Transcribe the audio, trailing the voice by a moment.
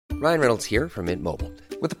Ryan Reynolds here from Mint Mobile.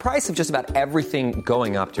 With the price of just about everything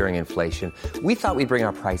going up during inflation, we thought we'd bring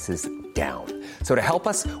our prices down. So to help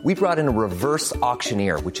us, we brought in a reverse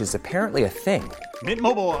auctioneer, which is apparently a thing. Mint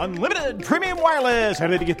Mobile Unlimited Premium Wireless. How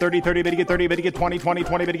to get 30, 30, bit to get 30, bit to get 20, 20,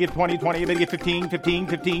 20, bit to get 20, 20, bit to get 15, 15,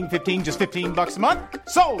 15, 15, just $15 a month?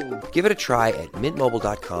 Sold! Give it a try at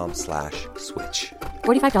mintmobile.com/switch.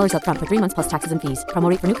 $45 up front for 3 months plus taxes and fees. Promo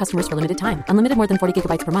rate for new customers for limited time. Unlimited more than 40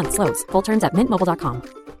 gigabytes per month. Slows full terms at mintmobile.com.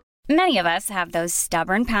 Many of us have those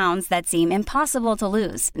stubborn pounds that seem impossible to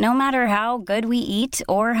lose, no matter how good we eat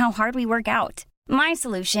or how hard we work out. My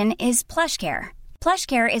solution is PlushCare.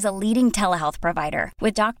 PlushCare is a leading telehealth provider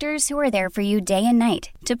with doctors who are there for you day and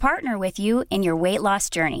night to partner with you in your weight loss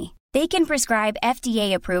journey. They can prescribe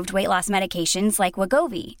FDA-approved weight loss medications like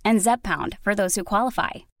Wegovy and Zepbound for those who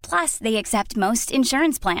qualify. Plus, they accept most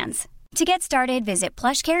insurance plans. To get started, visit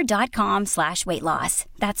plushcare.com/weightloss.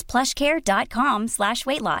 That's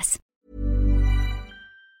plushcare.com/weightloss.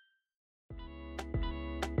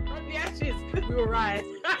 The ashes will rise.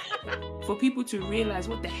 For people to realize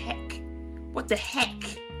what the heck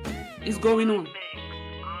is going on.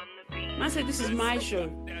 And I said, this is my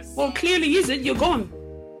show. Well, clearly isn't. You're gone.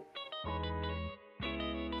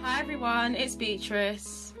 Hi everyone, it's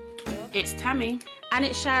Beatrice. It's Tammy. And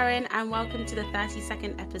it's Sharon, and welcome to the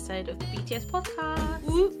 32nd episode of the BTS podcast.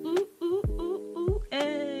 Ooh, ooh, ooh, ooh, ooh,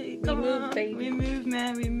 hey. Come on, baby. We move,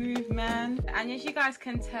 man. And as you guys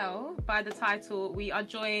can tell by the title, we are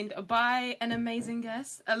joined by an amazing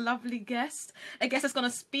guest, a lovely guest, a guest that's going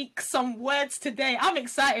to speak some words today. I'm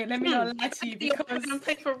excited, let me not lie to you, because I'm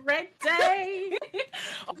playing for Red Day.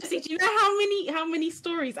 Obviously, do you know how many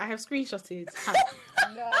stories I have screenshotted?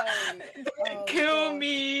 No. Don't kill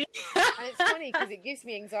me. And it's funny because it gives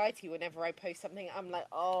me anxiety whenever I post something. I'm like,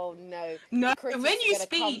 oh no. No, Critics when you are gonna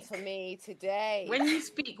speak come for me today. When you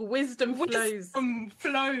speak, wisdom flows.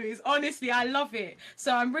 Honestly, I love it.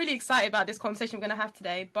 So I'm really excited about this conversation we're going to have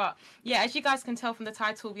today. But yeah, as you guys can tell from the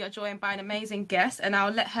title, we are joined by an amazing guest, and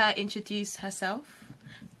I'll let her introduce herself.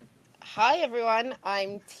 Hi everyone,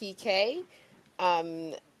 I'm TK.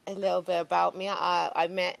 A little bit about me. I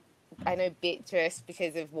know Beatrice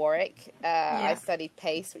because of Warwick. I studied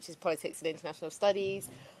PACE, which is Politics and International Studies.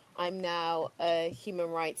 I'm now a Human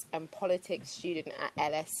Rights and Politics student at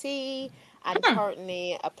LSE and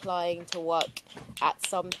currently applying to work at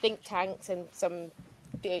some think tanks and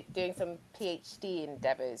doing some PhD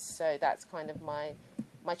endeavours. So that's kind of my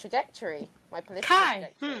trajectory, my political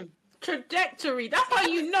trajectory. Trajectory. That's how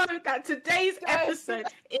you know that today's episode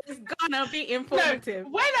is gonna be informative.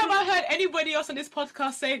 No, when have I heard anybody else on this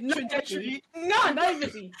podcast say trajectory?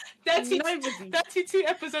 Nobody. 32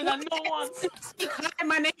 episodes and not once. Hi,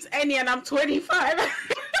 my name's Annie and I'm 25.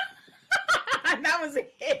 And that was it.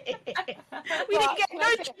 We didn't get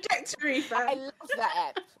no trajectory, fam. I love that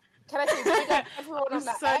app. Can I say, big up everyone on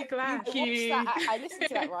that so app? glad. I listened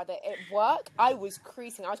to that rather at work. I was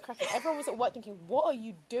creasing. I was cracking. Everyone was at work thinking, what are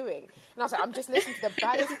you doing? And I was like, I'm just listening to the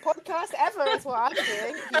baddest podcast ever. That's what I'm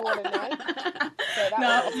doing, if you want to know. So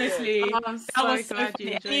honestly, I'm so glad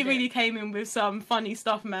you enjoyed He really came in with some funny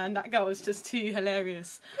stuff, man. That girl was just too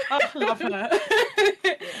hilarious. I love her. Yeah,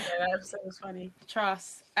 that episode was funny.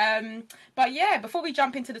 Trust. But yeah, before we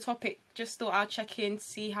jump into the topic, just thought I'll check in to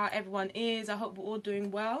see how everyone is. I hope we're all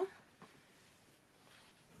doing well.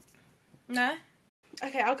 No?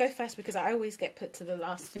 Okay, I'll go first because I always get put to the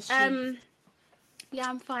last. Yeah,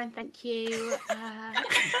 I'm fine, thank you.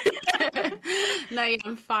 No, yeah,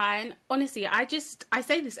 I'm fine. Honestly, I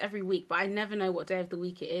say this every week, but I never know what day of the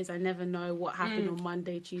week it is. I never know what happened on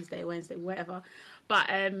Monday, Tuesday, Wednesday, whatever. But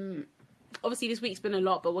obviously this week's been a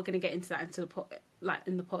lot, but we're going to get into that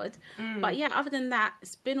in the pod. But yeah, other than that,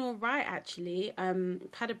 it's been all right actually.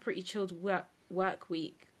 Had a pretty chilled work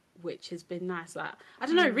week, which has been nice. Like, I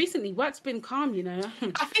don't know, recently work's been calm, you know.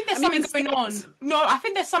 I think there's something going on. No, I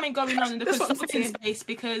think there's something going on in the consulting space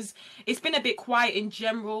because it's been a bit quiet in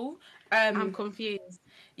general. I'm confused.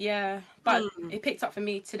 Yeah, but it picked up for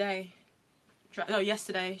me today. No,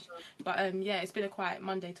 yesterday. But yeah, it's been a quiet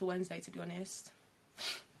Monday to Wednesday, to be honest.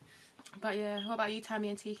 But yeah, what about you, Tammy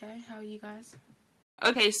and TK? How are you guys?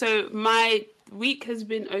 Okay, so my week has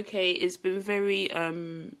been okay. It's been very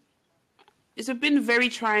it's been a very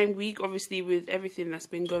trying week, obviously, with everything that's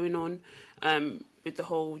been going on, with the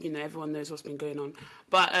whole, you know, everyone knows what's been going on.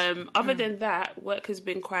 But other than that, work has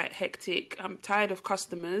been quite hectic. I'm tired of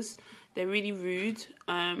customers. They're really rude.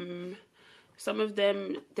 Some of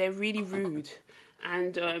them, they're really rude.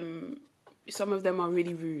 And some of them are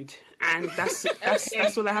really rude. And that's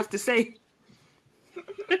all I have to say.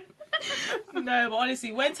 No, but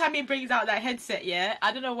honestly, when Tammy brings out that headset, yeah,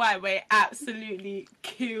 I don't know why, but it absolutely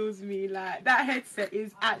kills me. Like, that headset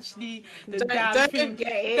is actually the damn thing. Don't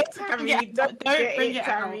get it, Tammy. Don't bring it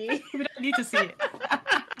out. We don't need to see it.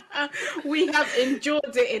 We have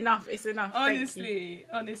endured it enough. It's enough. Honestly.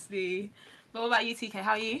 But what about you, TK?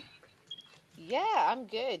 How are you? Yeah, I'm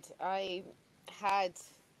good. I had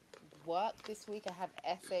work this week. I have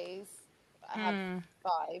essays. I have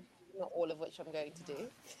 5, not all of which I'm going to do.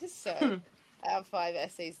 So I have 5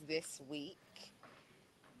 essays this week,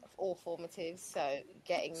 all formative. So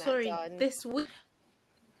getting that done. This week.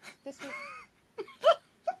 This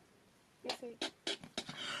week.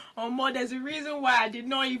 Oh, Mo, there's a reason why I did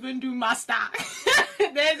not even do master.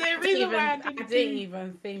 There's a reason why I didn't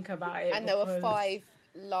even think about it. And there were 5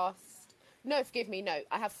 last. No, forgive me. No,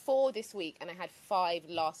 I have 4 this week, and I had 5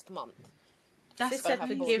 last month. This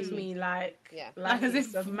gives me like as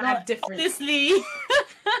if a mad difference. Honestly,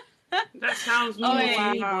 that sounds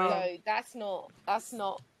normal. No, that's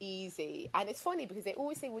not easy. And it's funny because they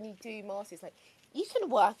always say when you do masters, like, you can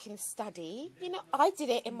work and study. You know, I did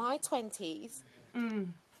it in my 20s.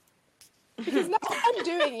 Because now I'm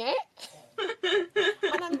doing it.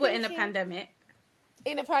 And I'm in a pandemic.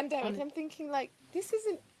 In a pandemic, I'm thinking like, this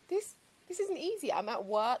isn't easy. I'm at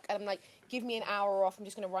work and I'm like, give me an hour off. I'm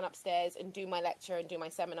just going to run upstairs and do my lecture and do my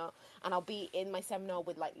seminar. And I'll be in my seminar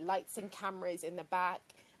with like lights and cameras in the back.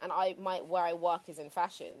 And where I work is in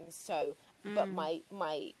fashion. So, but my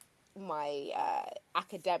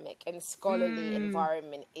academic and scholarly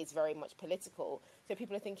environment is very much political. So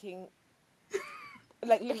people are thinking,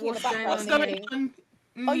 like looking in the background, thinking,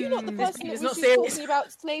 are you not the person that was just talking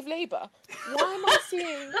about slave labour? Why am I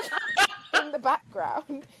seeing in the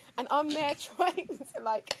background? And I'm there trying to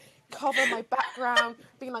like cover my background,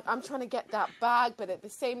 being like, I'm trying to get that bag, but at the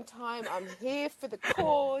same time, I'm here for the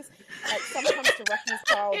cause. Like sometimes to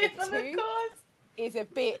reconcile the two is a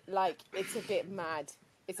bit like, it's a bit mad.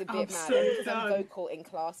 It's a bit mad. And because I'm vocal in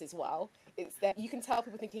class as well, it's that you can tell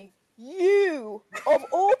people thinking, you, of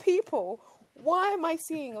all people, why am I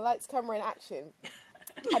seeing lights, camera in action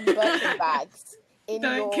and Birkin bags in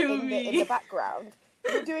the background?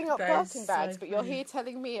 You're doing up Birkin bags, but you're here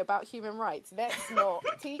telling me about human rights. Let's not,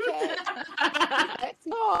 TK. Let's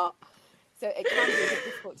not. So it can be a bit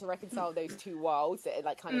difficult to reconcile those two worlds that are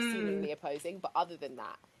like kind of seemingly opposing. But other than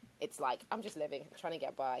that, it's like, I'm just living, trying to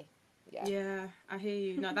get by. Yeah, I hear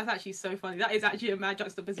you. No, that's actually so funny. That is actually a mad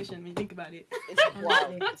juxtaposition when you think about it. It's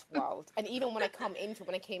wild. It's wild. And even when I came into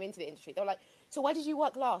the industry, they were like, so where did you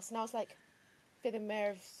work last? And I was like, for the mayor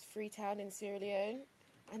of Freetown in Sierra Leone.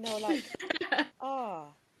 And they were like,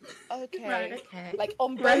 okay. Right, okay. Like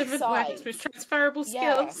on both sides. With transferable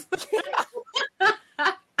skills. Like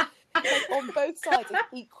on both sides, it's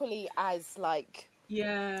equally as like,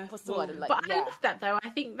 what's the word? Like, but I love that though. I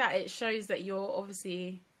think that it shows that you're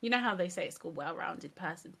obviously, you know how they say it's called well-rounded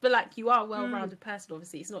person, but like you are a well-rounded person.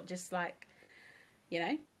 Obviously, it's not just like, you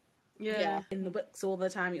know, in the books all the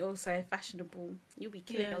time. You're also fashionable. You'll be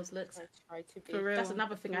killing those looks. I try to be. For real. That's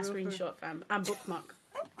another thing I screenshot, fam, and bookmark.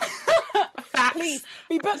 Please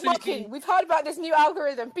be bookmarking. We've heard about this new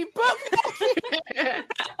algorithm. Be bookmarking.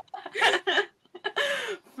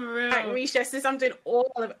 For real. Like Risha says, I'm doing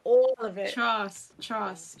all of it. Trust.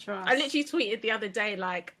 I literally tweeted the other day,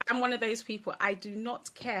 like, I'm one of those people, I do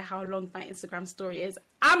not care how long my Instagram story is.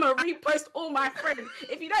 I'm a repost all my friends.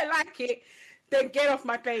 If you don't like it, then get off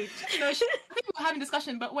my page. No, I think we were having a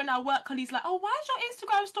discussion, but when our work colleagues like, oh, why is your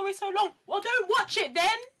Instagram story so long? Well, don't watch it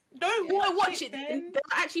then. Don't watch it then. There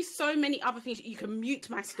are actually so many other things. You can mute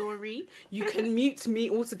my story. You can mute me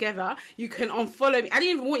altogether. You can unfollow me. I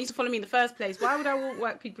didn't even want you to follow me in the first place. Why would I want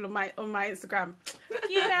work people on my Instagram?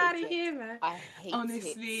 Get out of here, man. I hate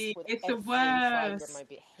honestly, it. It's the worst.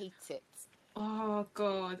 I hate it. Oh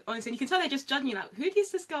god, honestly, you can tell they're just judging you. Like, who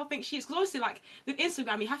does this girl think she is? Because obviously, like with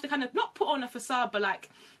Instagram, you have to kind of not put on a facade, but like,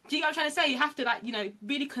 do you know what I'm trying to say? You have to like, you know,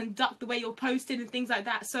 really conduct the way you're posting and things like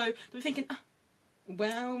that. So they're thinking,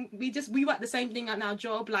 well, we work the same thing at our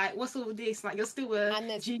job. Like, what's all this? Like, you're still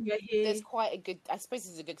a junior here. There's quite a good. I suppose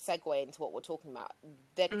this is a good segue into what we're talking about.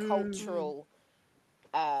 The cultural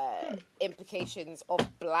implications of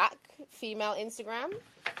black female Instagram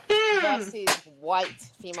versus white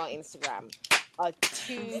female Instagram are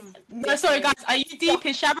two. No, sorry guys, are you deep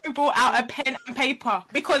in? Sharon brought out a pen and paper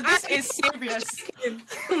because this is serious. In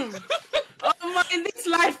this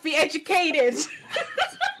life, be educated.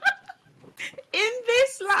 In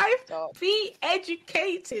this life, be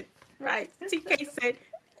educated. Right, TK said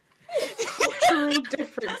cultural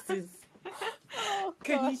differences. Oh,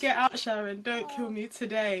 can you get out, Sharon? Don't kill me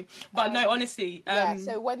today. But no, honestly. Yeah,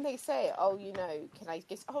 so when they say, oh, you know, can I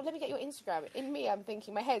just, oh, let me get your Instagram. In me, I'm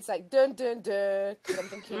thinking, my head's like, dun, dun, dun. Because I'm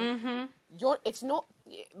thinking, it's not,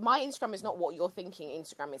 my Instagram is not what you're thinking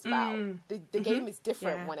Instagram is about. The game is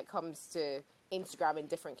different when it comes to Instagram in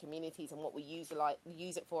different communities and what we use it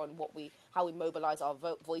for and how we mobilize our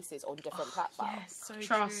voices on different platforms. Yes, so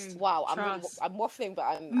trust. True. Wow, Trust. I'm waffling, but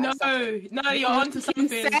I'm you're onto something.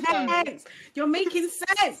 Sense. You're making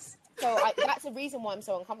sense. So that's the reason why I'm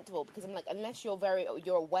so uncomfortable, because I'm like, unless you're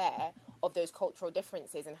aware of those cultural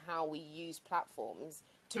differences and how we use platforms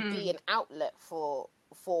to be an outlet for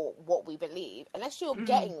what we believe, unless you're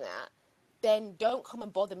getting that, then don't come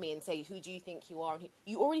and bother me and say, who do you think you are?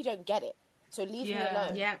 You already don't get it. So leave me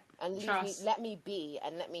alone and let me be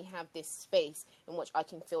and let me have this space in which I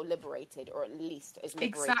can feel liberated, or at least as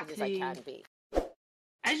liberated as I can be.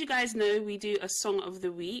 As you guys know, we do a song of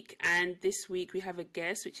the week, and this week we have a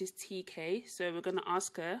guest, which is TK. So we're going to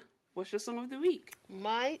ask her, what's your song of the week?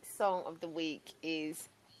 My song of the week is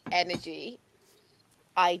Energy.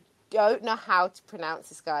 I don't know how to pronounce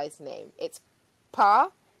this guy's name. It's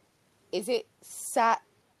Is it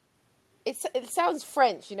It sounds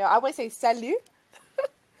French, you know. I want to say salut,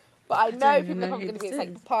 but I know people are probably going to be, it's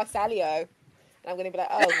like Salio. And I'm going to be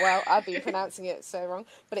like, oh, well, I've been pronouncing it so wrong.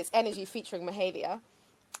 But it's Energy featuring Mahalia.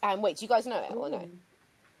 And wait, do you guys know it or no?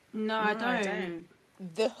 No, I don't.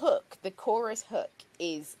 The chorus hook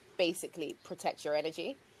is basically protect your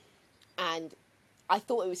energy. And I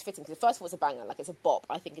thought it was fitting because first of all, it's a banger, like it's a bop.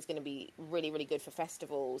 I think it's going to be really, really good for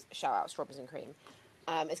festivals. Shout out Strawberries and Cream.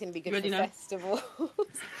 It's going to be good for festivals.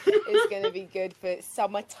 It's going to be good for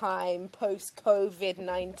summertime,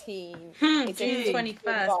 post-COVID-19. It's June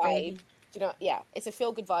 21st, baby. You know, yeah, it's a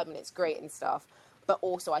feel-good vibe and it's great and stuff. But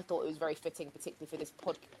also, I thought it was very fitting, particularly for this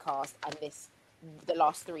podcast and the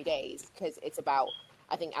last 3 days, because it's about,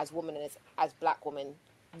 I think, as women and as Black women,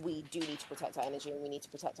 we do need to protect our energy and we need to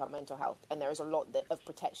protect our mental health. And there is a lot of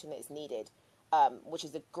protection that is needed. Which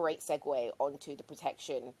is a great segue onto the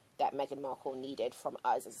protection that Meghan Markle needed from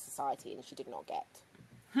us as a society, and she did not get.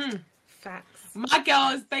 Facts. My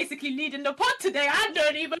girl is basically leading the pod today. I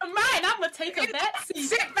don't even mind. I'm going to take a back seat.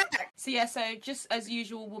 Sit back. So yeah, so just as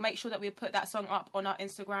usual, we'll make sure that we put that song up on our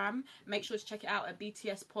Instagram. Make sure to check it out at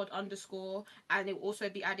BTS pod _, and it will also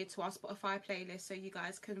be added to our Spotify playlist so you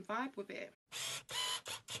guys can vibe with it.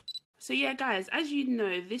 So yeah, guys, as you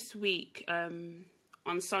know, this week,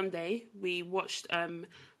 on Sunday, we watched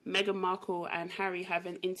Meghan Markle and Harry have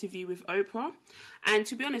an interview with Oprah. And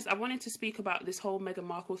to be honest, I wanted to speak about this whole Meghan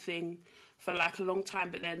Markle thing for like a long time.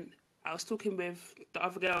 But then I was talking with the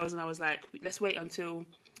other girls and I was like, let's wait until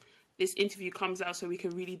this interview comes out so we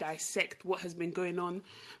can really dissect what has been going on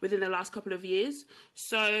within the last couple of years.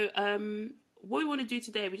 So what we want to do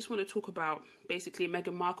today, we just want to talk about basically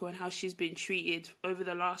Meghan Markle and how she's been treated over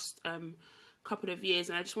the last couple of years,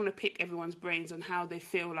 and I just want to pick everyone's brains on how they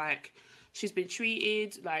feel like she's been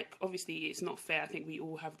treated. Like, obviously it's not fair. I think we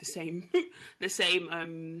all have the same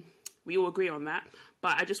we all agree on that,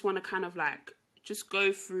 but I just want to kind of like just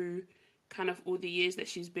go through kind of all the years that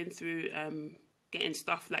she's been through, getting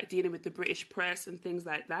stuff like dealing with the British press and things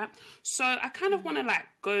like that. So I kind of want to like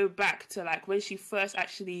go back to like when she first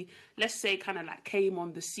actually, let's say, kind of like came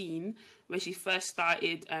on the scene, when she first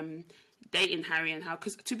started dating Harry, and how,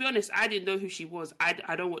 because to be honest, I didn't know who she was.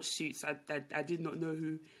 I don't watch Suits. I did not know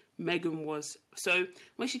who Meghan was. So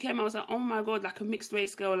when she came, I was like, oh my God, like a mixed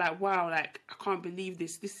race girl. Like, wow, like I can't believe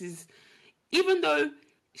this. This is, even though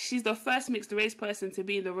she's the first mixed race person to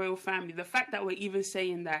be in the royal family, the fact that we're even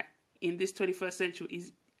saying that in this 21st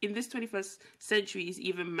century is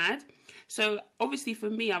even mad. So obviously for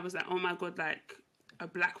me, I was like, oh my God, like a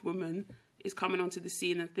Black woman is coming onto the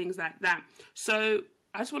scene and things like that. So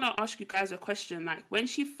I just want to ask you guys a question. Like, when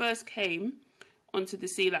she first came onto the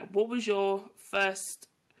scene, like, what was your first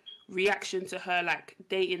reaction to her, like,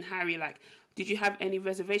 dating Harry? Like, did you have any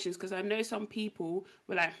reservations? Because I know some people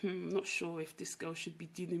were like, I'm not sure if this girl should be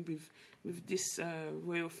dealing with this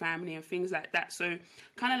royal family and things like that. So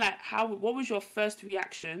kind of like, what was your first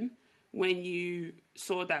reaction when you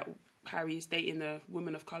saw that Harry is dating a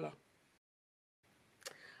woman of colour?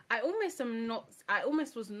 I almost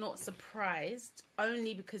was not surprised,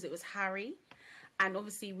 only because it was Harry, and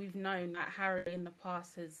obviously we've known that Harry in the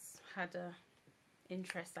past has had a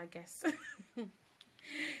interest, I guess,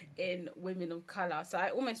 in women of colour. So I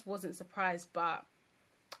almost wasn't surprised, but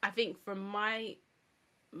I think from my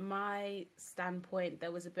standpoint,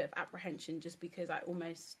 there was a bit of apprehension, just because I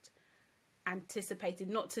almost anticipated,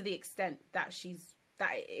 not to the extent that it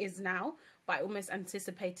is now, but I almost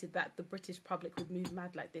anticipated that the British public would move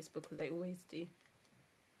mad like this, because they always do.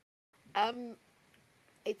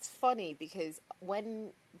 It's funny because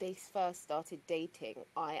when they first started dating,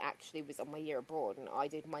 I actually was on my year abroad, and I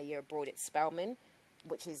did my year abroad at Spelman,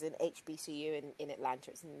 which is an HBCU in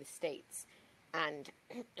Atlanta. It's in the States. And,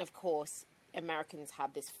 of course, Americans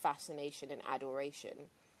have this fascination and adoration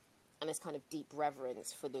and this kind of deep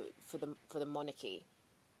reverence for the monarchy,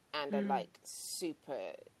 and are like super.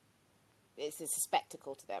 It's a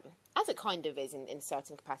spectacle to them, as it kind of is in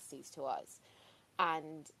certain capacities to us.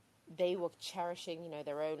 And they were cherishing,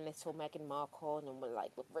 their own little Meghan Markle, and were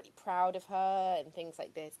really proud of her and things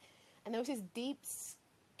like this. And there was this deep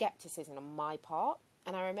skepticism on my part.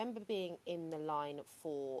 And I remember being in the line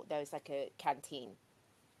there was like a canteen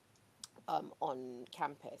on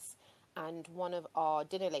campus, and one of our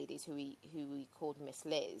dinner ladies, who we called Miss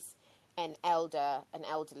Liz, an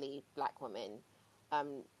elderly black woman,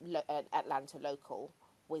 Atlanta local,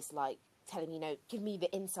 was like telling me, give me the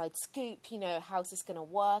inside scoop, how's this going to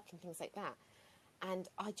work and things like that. And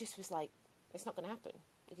I just was like, it's not going to happen,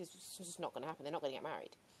 because it's just not going to happen. They're not going to get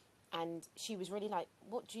married. And she was really like,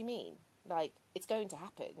 what do you mean? Like, it's going to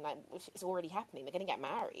happen. Like, it's already happening. They're going to get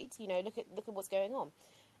married. Look at what's going on.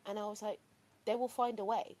 And I was like, they will find a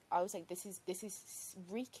way. I was like, this is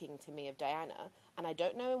reeking to me of Diana, and I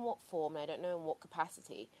don't know in what form, and I don't know in what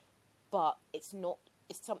capacity, but it's not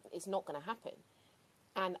going to happen.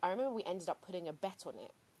 And I remember we ended up putting a bet on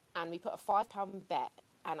it, and we put a £5 bet,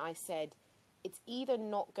 and I said, it's either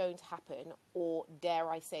not going to happen, or dare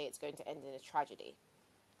I say it's going to end in a tragedy.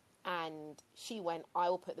 And she went, I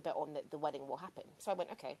will put the bet on that the wedding will happen. So I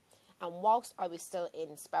went, okay. And whilst I was still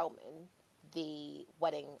in Spelman, the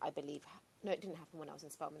wedding, I believe, no, it didn't happen when I was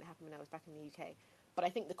in Spelman. It happened when I was back in the UK. But I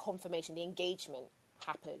think the confirmation, the engagement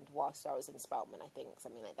happened whilst I was in Spelman, I think,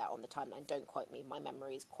 something like that on the timeline. Don't quote me. My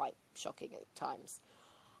memory is quite shocking at times.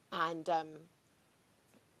 And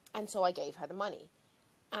so I gave her the money.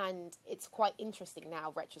 And it's quite interesting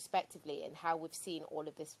now, retrospectively, and how we've seen all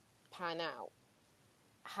of this pan out,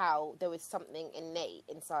 how there was something innate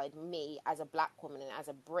inside me as a black woman and as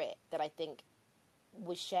a Brit that I think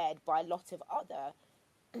was shared by a lot of other,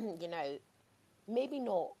 maybe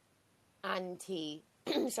not anti,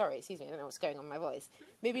 sorry, excuse me, I don't know what's going on with my voice,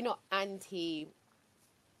 maybe not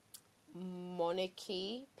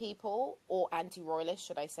anti-monarchy people, or anti-royalist,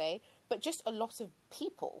 should I say, but just a lot of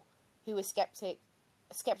people who were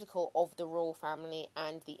skeptical of the royal family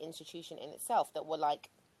and the institution in itself, that were like,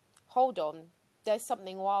 hold on, there's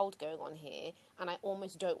something wild going on here, and I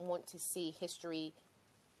almost don't want to see history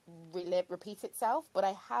repeat itself, but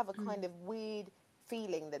I have a kind of weird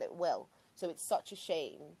feeling that it will. So it's such a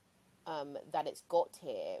shame that it's got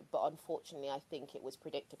here, but unfortunately I think it was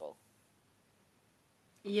predictable.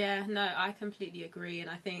 Yeah, no, I completely agree, and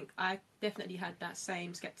I think I definitely had that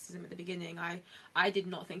same skepticism at the beginning. I did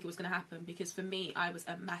not think it was going to happen, because for me, I was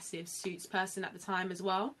a massive Suits person at the time as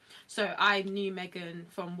well. So I knew Meghan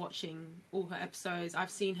from watching all her episodes.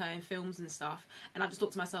 I've seen her in films and stuff, and I just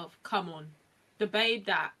thought to myself, come on, the babe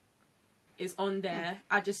that is on there,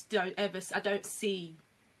 I don't see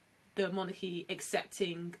the monarchy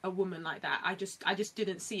accepting a woman like that. I just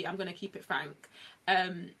didn't see it. I'm going to keep it frank.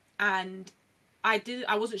 And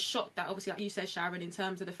I wasn't shocked that, obviously, like you said, Sharon, in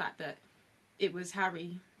terms of the fact that it was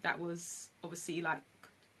Harry that was obviously like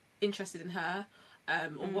interested in her,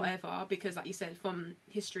 or whatever, because like you said, from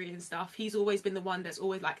history and stuff, he's always been the one that's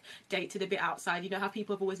always like dated a bit outside. You know how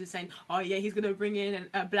people have always been saying, oh yeah, he's gonna bring in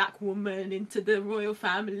a black woman into the royal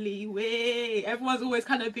family, way everyone's always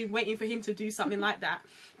kind of been waiting for him to do something like that.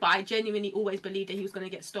 But I genuinely always believed that he was going to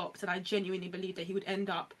get stopped, and I genuinely believed that he would end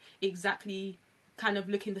up exactly kind of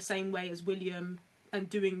looking the same way as William and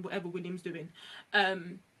doing whatever William's doing.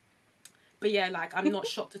 But yeah, like, I'm not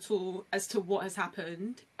shocked at all as to what has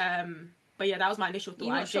happened. But yeah, that was my initial thought.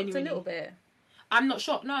 You're not shocked a little bit? I'm not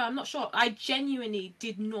shocked. No, I'm not shocked. I genuinely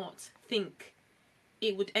did not think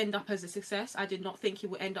it would end up as a success. I did not think it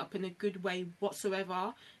would end up in a good way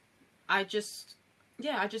whatsoever. I just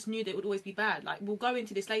knew that it would always be bad. Like, we'll go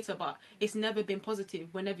into this later, but it's never been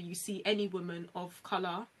positive whenever you see any woman of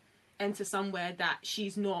colour enter somewhere that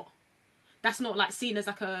that's not like seen as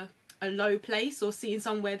like a low place, or seeing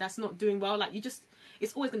somewhere that's not doing well. Like, it's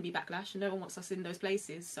always going to be backlash, and no one wants us in those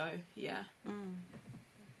places. So yeah.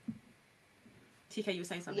 TK, you were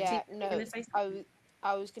saying something. Yeah, no,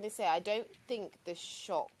 I was going to say, I don't think the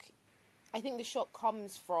shock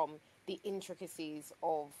comes from the intricacies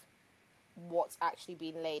of what's actually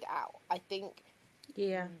been laid out. I think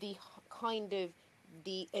the kind of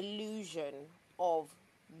the illusion of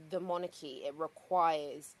the monarchy, it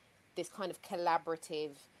requires this kind of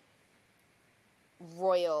collaborative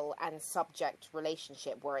royal and subject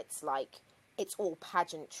relationship, where it's like it's all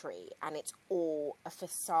pageantry and it's all a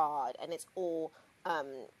facade and it's all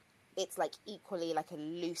it's like equally like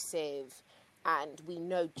elusive, and we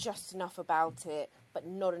know just enough about it but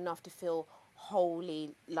not enough to feel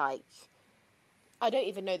wholly like, I don't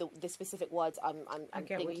even know the specific words I'm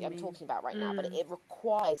talking about right now, but it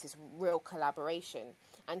requires this real collaboration.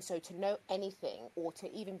 And so to know anything, or to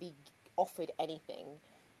even be offered anything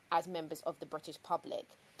as members of the British public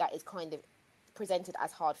that is kind of presented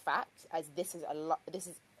as hard fact, as this is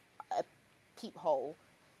a peephole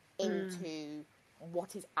into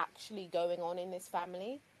what is actually going on in this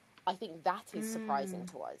family, I think that is surprising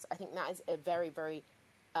to us. I think that is a very, very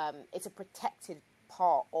it's a protected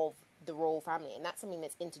part of the royal family, and that's something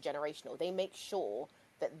that's intergenerational. They make sure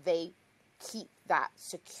that they keep that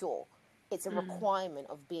secure. It's a requirement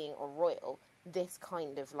of being a royal, this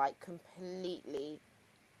kind of like completely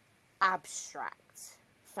abstract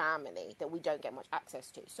family that we don't get much access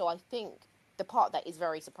to. So I think the part that is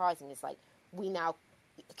very surprising is like we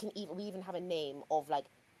even have a name of like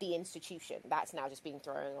the institution that's now just being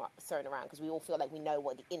thrown around, because we all feel like we know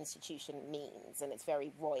what the institution means and it's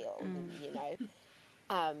very royal, and, you know.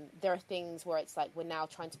 There are things where it's like we're now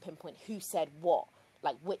trying to pinpoint who said what,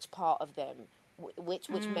 like which part of them, which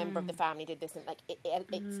member of the family did this, and like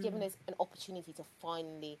it's given us an opportunity to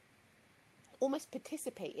finally almost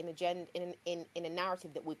participate in a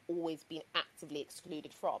narrative that we've always been actively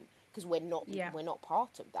excluded from, because we're not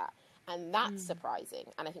part of that, and that's surprising.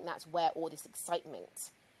 And I think that's where all this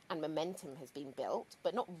excitement and momentum has been built,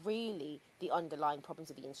 but not really the underlying problems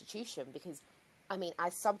of the institution, because I mean,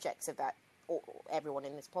 as subjects of that, everyone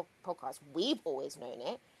in this podcast, we've always known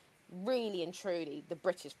it. Really and truly, the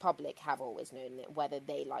British public have always known it, whether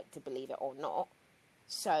they like to believe it or not.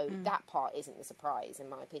 So that part isn't the surprise, in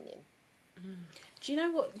my opinion. Do you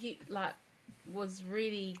know what was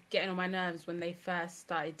really getting on my nerves when they first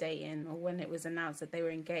started dating, or when it was announced that they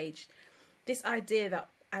were engaged? This idea that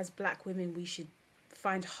as black women we should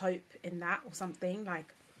find hope in that, or something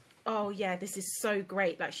like, oh yeah, this is so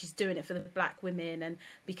great, like she's doing it for the black women, and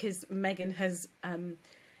because Meghan has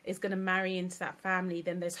is going to marry into that family,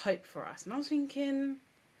 then there's hope for us. And I was thinking,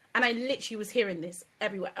 and I literally was hearing this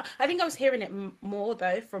everywhere. I think I was hearing it more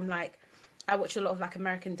though from like, I watch a lot of like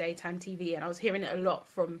American daytime TV, and I was hearing it a lot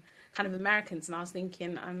from kind of Americans, and I was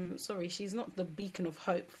thinking, I'm sorry, she's not the beacon of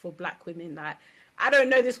hope for black women. Like, I don't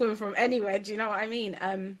know this woman from anywhere, do you know what I mean?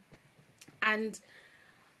 And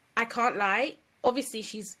I can't lie, obviously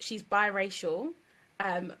she's biracial,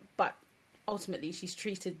 but ultimately she's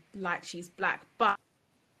treated like she's black. But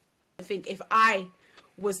I think if I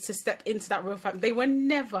was to step into that royal family, they were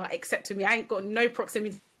never accepting me. I ain't got no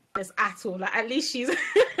proximity at all. Like, at least she's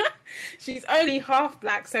she's only half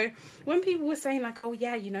black. So when people were saying like, oh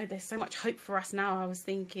yeah, you know, there's so much hope for us now, I was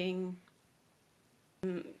thinking,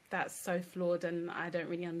 that's so flawed, and I don't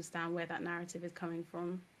really understand where that narrative is coming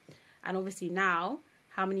from. And obviously now,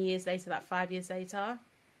 how many years later, that 5 years later,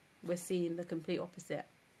 we're seeing the complete opposite.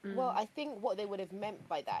 Well, I think what they would have meant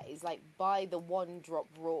by that is like, by the one drop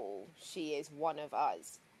rule, she is one of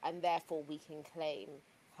us, and therefore we can claim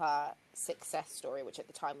her success story, which at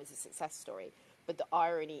the time was a success story. But the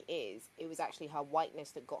irony is, it was actually her whiteness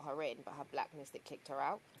that got her in, but her blackness that kicked her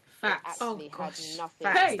out. Facts. It actually had nothing.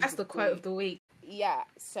 Facts. That's the quote of the week. Yeah.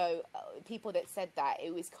 So people that said that,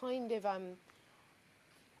 it was kind of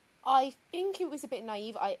I think it was a bit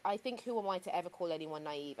naive. I think, who am I to ever call anyone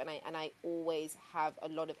naive? And I always have a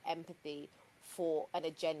lot of empathy for an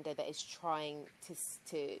agenda that is trying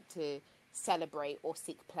to celebrate or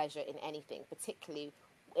seek pleasure in anything, particularly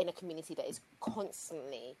in a community that is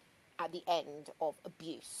constantly at the end of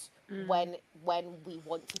abuse. When we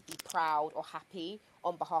want to be proud or happy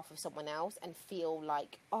on behalf of someone else and feel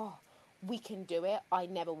like, oh, we can do it, I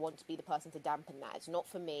never want to be the person to dampen that. It's not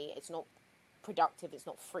for me. It's not productive, it's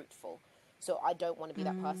not fruitful, so I don't want to be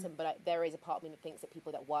that person. But there is a part of me that thinks that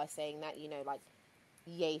people that were saying that, you know, like,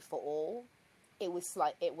 yay for all, it was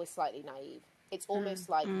slightly naive. It's almost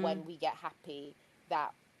like when we get happy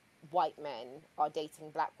that white men are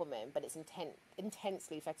dating black women, but it's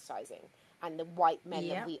intensely fetishizing, and the white men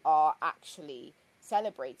that we are actually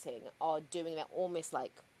celebrating are doing that almost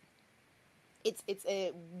like it's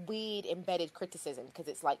a weird embedded criticism, because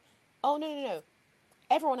it's like, oh no,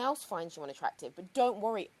 everyone else finds you unattractive, but don't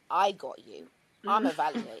worry, I got you. I'ma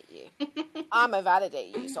validate you. I'ma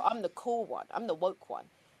validate you. So I'm the cool one. I'm the woke one.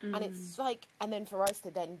 And it's like, and then for us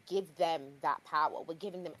to then give them that power, we're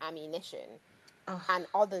giving them ammunition, and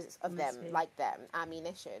others of them like them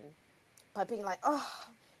ammunition, by being like, oh,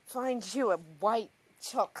 find you a white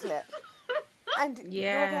chocolate. And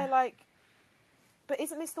they're like, but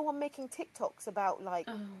isn't this the one making TikToks about like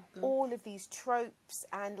all of these tropes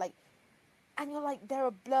and like, And you're like, there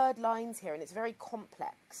are blurred lines here, and it's very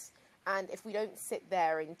complex. And if we don't sit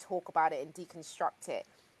there and talk about it and deconstruct it,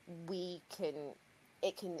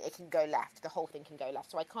 it can go left. The whole thing can go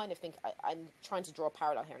left. So I kind of think I'm trying to draw a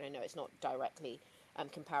parallel here, and I know it's not directly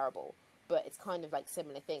comparable, but it's kind of like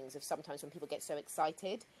similar things of sometimes when people get so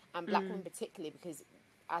excited, and black women particularly, because,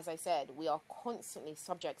 as I said, we are constantly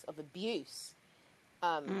subjects of abuse.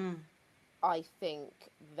 I think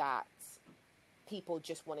that people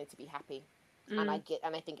just wanted to be happy. And I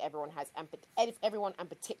think everyone has empathy. Everyone, and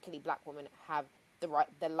particularly black women, have the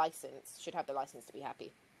license to be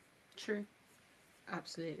happy. True.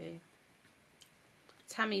 Absolutely.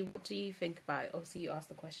 Tammy, what do you think about it? Obviously, you asked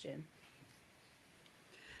the question.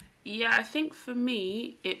 Yeah, I think for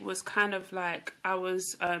me, it was kind of like I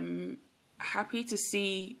was happy to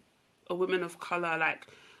see a woman of colour, like,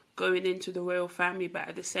 going into the royal family, but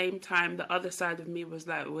at the same time, the other side of me was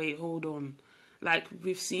like, wait, hold on. Like,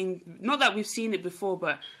 not that we've seen it before,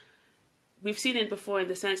 but we've seen it before in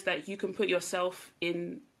the sense that you can put yourself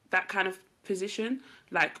in that kind of position,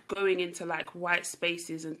 like going into like white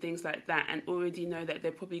spaces and things like that, and already know that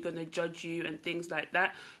they're probably going to judge you and things like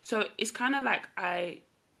that. So it's kind of like I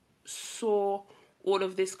saw all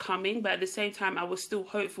of this coming, but at the same time, I was still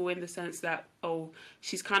hopeful in the sense that, oh,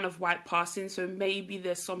 she's kind of white passing, so maybe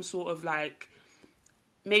there's some sort of like,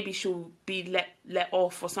 maybe she'll be let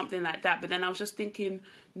off or something like that. But then I was just thinking,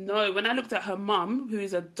 no, when I looked at her mum, who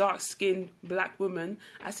is a dark-skinned black woman,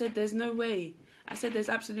 I said, there's no way. I said, there's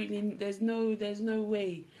no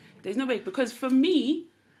way. There's no way. Because for me,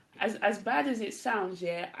 as bad as it sounds,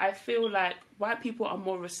 yeah, I feel like white people are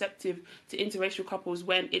more receptive to interracial couples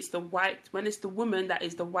when it's the woman that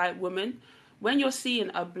is the white woman. When you're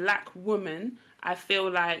seeing a black woman, I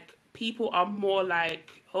feel like people are more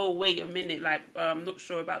like, oh, wait a minute, like, I'm not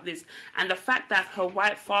sure about this. And the fact that her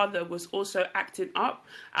white father was also acting up,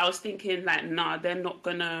 I was thinking, like, nah, they are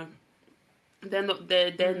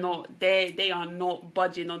not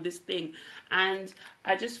budging on this thing. And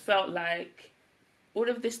I just felt like all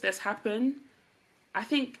of this that's happened, I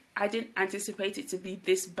think I didn't anticipate it to be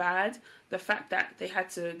this bad. The fact that they had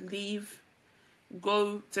to leave,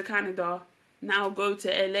 go to Canada, now go to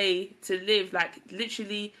LA to live, like,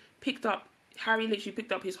 Harry literally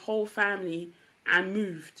picked up his whole family and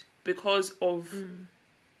moved because of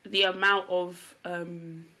the amount of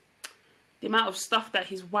stuff that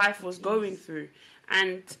his wife was going through.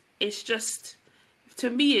 And it's just,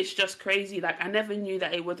 to me, it's just crazy. Like, I never knew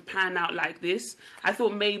that it would pan out like this. I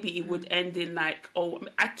thought maybe it would end in like, to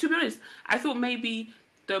be honest, I thought maybe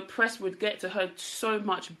the press would get to her so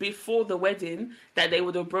much before the wedding that they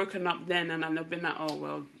would have broken up then, and I'd have been like, oh,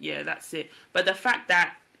 well, yeah, that's it. But the fact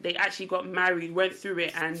that they actually got married, went through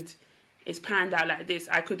it, and it's panned out like this,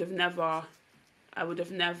 I would have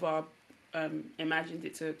never imagined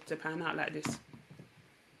it to pan out like this.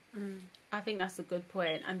 I think that's a good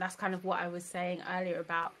point, and that's kind of what I was saying earlier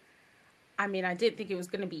about, I mean, I didn't think it was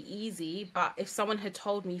going to be easy, but if someone had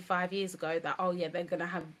told me 5 years ago that, oh yeah, they're going to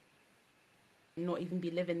have not even be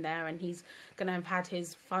living there, and he's going to have had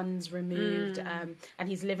his funds removed, and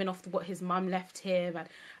he's living off what his mum left him,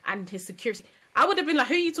 and his security, I would have been like,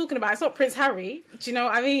 who are you talking about? It's not Prince Harry. Do you know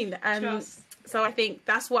what I mean? So I think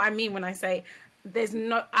that's what I mean when I say there's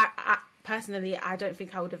no, I personally, I don't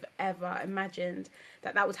think I would have ever imagined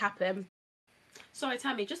that would happen. Sorry,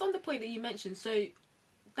 Tammy, just on the point that you mentioned, so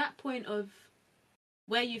that point of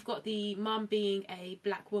where you've got the mum being a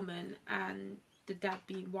black woman and the dad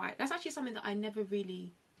being white, that's actually something that I never really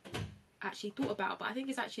actually thought about, but I think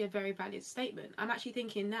it's actually a very valid statement. I'm actually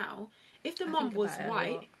thinking now, if the mum was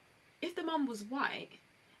white,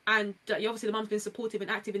 and obviously the mum's been supportive and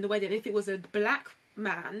active in the wedding, if it was a black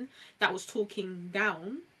man that was talking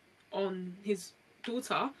down on his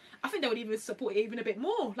daughter, I think they would even support it even a bit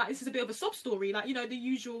more. Like, this is a bit of a sob story, like, you know, the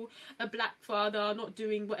usual, a black father not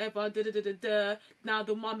doing whatever, now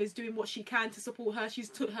the mum is doing what she can to support her. She's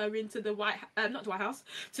took her into the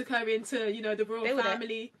took her into, you know, the royal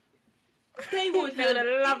family. They would have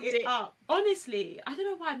loved it up. Honestly, I don't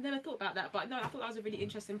know why I've never thought about that, but no, I thought that was a really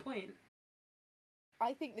interesting point.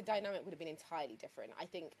 I think the dynamic would have been entirely different. I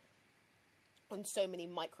think on so many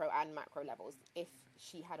micro and macro levels, if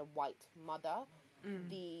she had a white mother,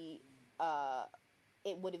 it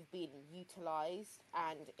would have been utilised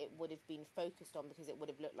and it would have been focused on, because it would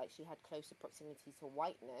have looked like she had closer proximity to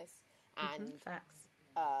whiteness, and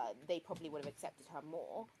they probably would have accepted her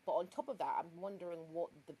more. But on top of that, I'm wondering what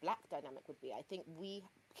the black dynamic would be. I think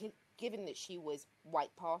given that she was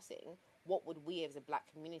white passing, what would we as a black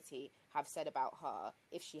community have said about her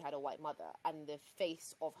if she had a white mother, and the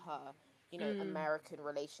face of her, you know, American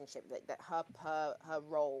relationship, that her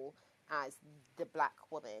role as the black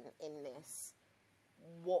woman in this,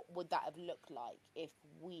 what would that have looked like if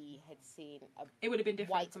we had seen it would have been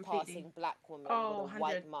different, white passing black woman with a 100.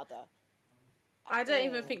 white mother? I don't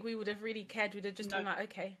even think we would have really cared. We'd have just been like,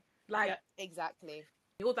 okay. Like, exactly.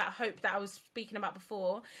 All that hope that I was speaking about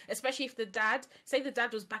before, especially if the dad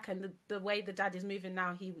was back and the way the dad is moving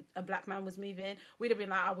now, a black man was moving, we'd have been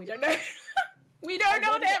like, oh, we don't know. We don't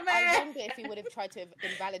know that, man. I wonder if he would have tried to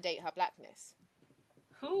invalidate her blackness.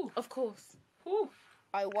 Who? Of course. Who?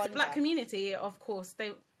 I wonder. The black community, of course.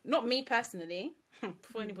 They, not me personally,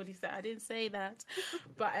 before anybody said, I didn't say that.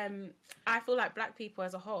 But I feel like black people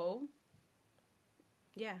as a whole,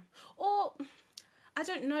 yeah. Or... I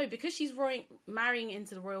don't know, because she's marrying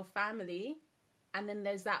into the royal family, and then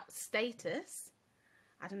there's that status.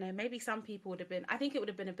 I don't know, maybe some people would have been... I think it would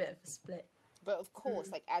have been a bit of a split. But of course,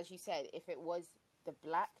 like, as you said, if it was the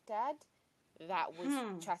black dad that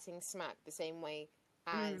was chatting smack the same way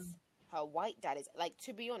as her white dad is... Like,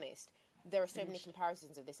 to be honest, there are so many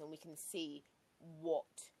comparisons of this, and we can see what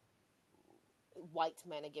white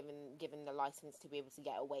men are given the license to be able to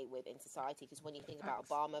get away with in society. Because when you think about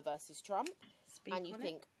Obama versus Trump, and you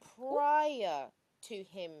think prior to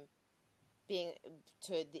him being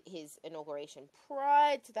his inauguration,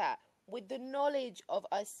 prior to that, with the knowledge of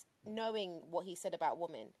us knowing what he said about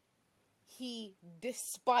women, he,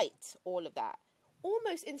 despite all of that,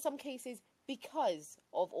 almost in some cases because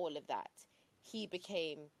of all of that, he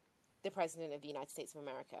became the president of the United States of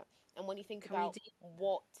America. And when you think about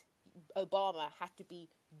what Obama had to be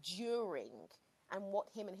during, and what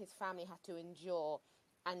him and his family had to endure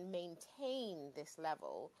and maintain this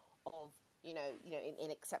level of,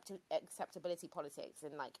 in acceptability politics,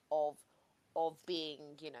 and like of being,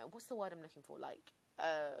 what's the word I'm looking for? Like,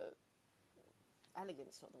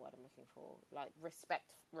 elegance, not the word I'm looking for. Like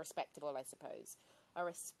respectable, I suppose. A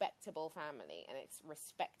respectable family and a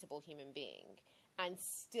respectable human being, and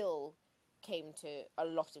still came to a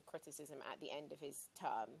lot of criticism at the end of his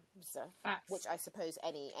term, which I suppose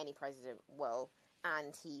any president will,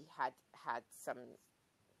 and he had some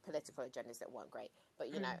political agendas that weren't great. But,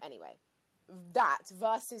 anyway, that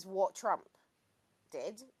versus what Trump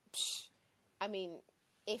did, I mean,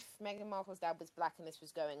 if Meghan Markle's dad was black and this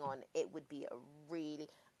was going on, it would be a really...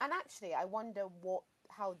 And actually, I wonder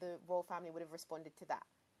how the royal family would have responded to that.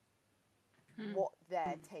 What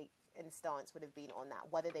their take and stance would have been on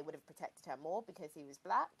that, whether they would have protected her more because he was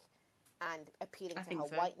black and appealing to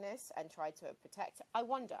her whiteness and tried to protect her. I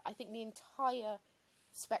wonder. I think the entire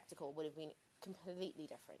spectacle would have been completely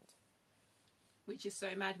different. Which is so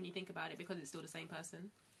mad when you think about it, because it's still the same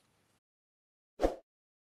person.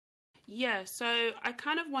 Yeah, so I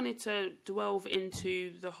kind of wanted to delve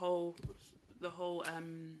into the whole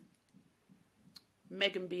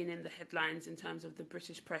Meghan being in the headlines in terms of the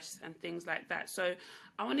British press and things like that. So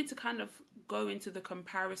I wanted to kind of go into the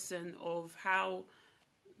comparison of how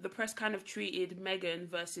the press kind of treated Meghan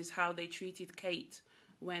versus how they treated Kate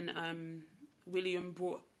when William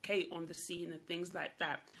brought Kate on the scene and things like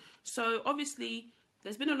that. So obviously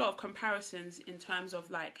there's been a lot of comparisons in terms of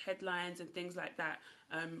like headlines and things like that,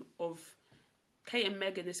 of Kate and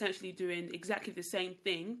Meghan essentially doing exactly the same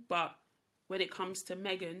thing, but when it comes to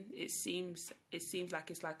Meghan, it seems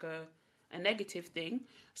like it's like a negative thing.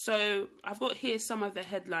 So I've got here some of the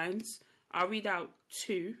headlines. I'll read out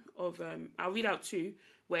two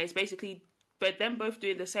where it's basically but them both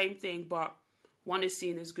doing the same thing, but one is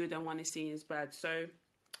seen as good and one is seen as bad. So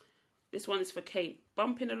this one is for Kate.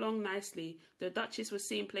 Bumping along nicely, the Duchess was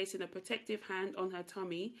seen placing a protective hand on her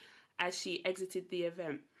tummy as she exited the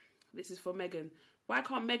event. This is for Meghan. Why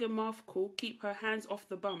can't Meghan Markle keep her hands off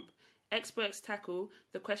the bump? Experts tackle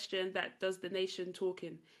the question that does the nation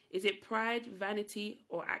talking. Is it pride, vanity,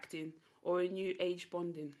 or acting, or a new age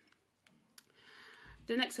bonding?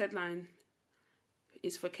 The next headline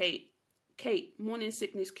is for Kate. Kate, morning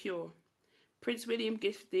sickness cure. Prince William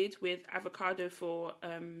gifted with avocado for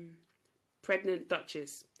pregnant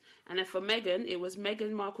Duchess. And then for Meghan, it was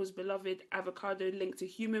Meghan Markle's beloved avocado linked to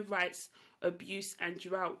human rights, abuse, and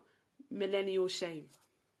drought, millennial shame.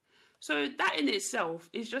 So that in itself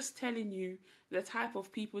is just telling you the type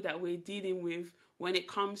of people that we're dealing with when it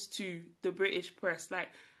comes to the British press. Like,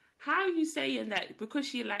 how are you saying that because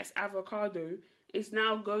she likes avocado, it's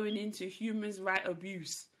now going into human rights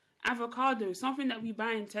abuse? Avocado, something that we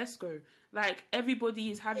buy in Tesco. Like, everybody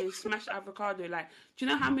is having smashed avocado. Like, do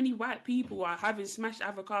you know how many white people are having smashed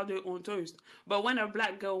avocado on toast? But when a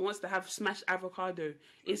black girl wants to have smashed avocado,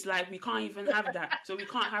 it's like, we can't even have that. So we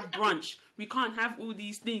can't have brunch. We can't have all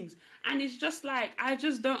these things. And it's just like, I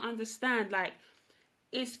just don't understand. Like,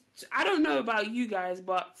 I don't know about you guys,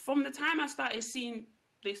 but from the time I started seeing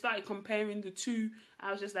they started comparing the two.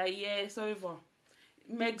 I was just like, yeah, it's over.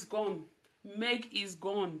 Meg's gone. Meg is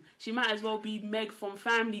gone. She might as well be Meg from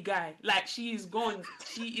Family Guy. Like, she is gone.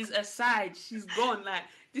 She is aside. She's gone. Like,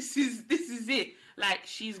 this is it. Like,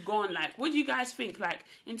 she's gone. Like, what do you guys think? Like,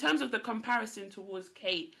 in terms of the comparison towards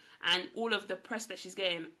Kate and all of the press that she's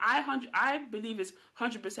getting, I believe it's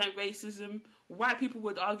 100% racism. White people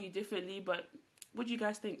would argue differently, but what do you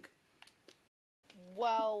guys think?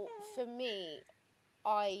 Well, for me,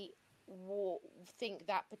 I think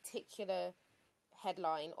that particular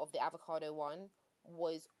headline of the avocado one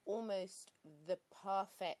was almost the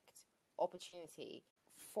perfect opportunity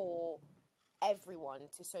for everyone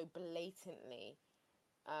to so blatantly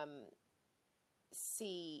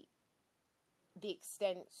see the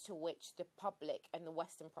extent to which the public and the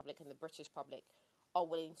Western public and the British public are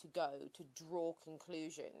willing to go to draw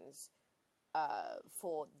conclusions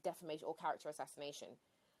for defamation or character assassination.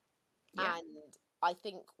 Yeah. And I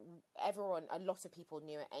think a lot of people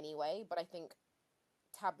knew it anyway, but I think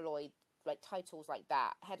tabloid, like titles like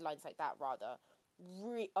that, headlines like that rather,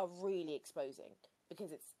 are really exposing,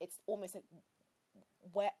 because it's almost like,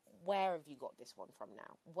 where have you got this one from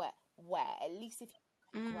now? Where? At least if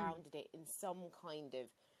you grounded it in some kind of,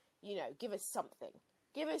 give us something.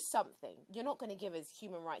 Give us something. You're not going to give us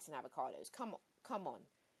human rights and avocados. Come on.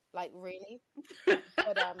 Like, really?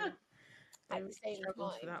 But at the same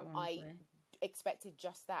time, I expected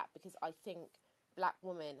just that, because I think black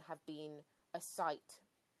women have been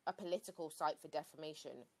a political site for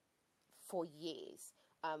defamation for years.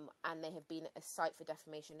 And they have been a site for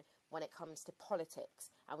defamation when it comes to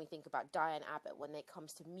politics. And we think about Diane Abbott when it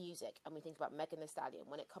comes to music. And we think about Meghan Thee Stallion.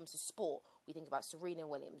 When it comes to sport, we think about Serena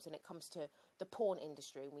Williams. When it comes to the porn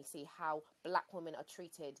industry, and we see how black women are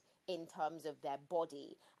treated in terms of their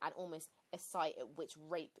body, and almost a site at which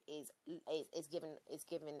rape is given.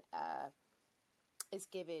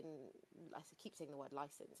 I keep saying the word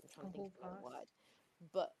license. I'm trying to think of the word.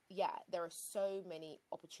 But yeah, there are so many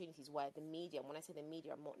opportunities where the media, and when I say the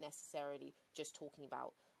media, I'm not necessarily just talking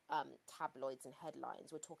about tabloids and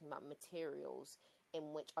headlines. We're talking about materials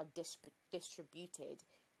in which are distributed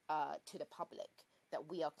to the public that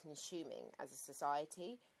we are consuming as a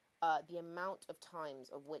society. The amount of times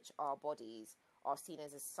of which our bodies are seen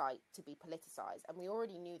as a site to be politicized. And we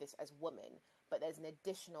already knew this as women, but there's an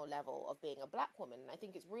additional level of being a black woman. And I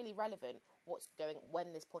think it's really relevant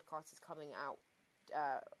when this podcast is coming out,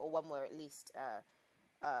 or when we're at least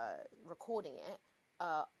recording it,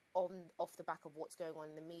 off the back of what's going on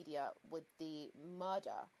in the media with the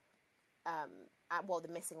murder, the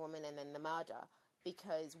missing woman and then the murder.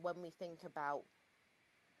 Because when we think about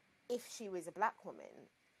if she was a black woman,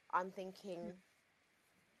 I'm thinking,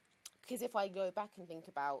 because if I go back and think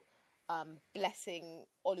about Blessing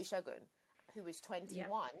Olusegun, who was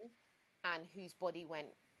 21 and whose body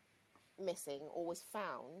went missing or was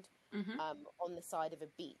found on the side of a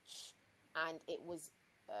beach, and it was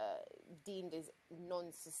deemed as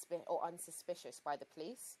unsuspicious by the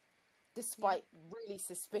police, despite really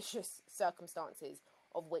suspicious circumstances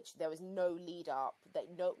of which there was no lead up, that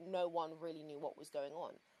no one really knew what was going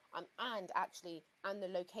on. And the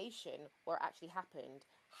location where it actually happened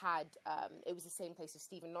it was the same place as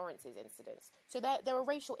Stephen Lawrence's incidents. So there were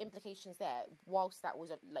racial implications there, whilst that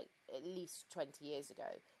was at least 20 years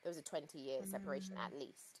ago. There was a 20-year separation at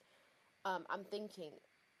least. I'm thinking,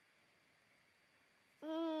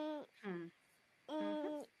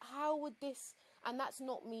 how would this, and that's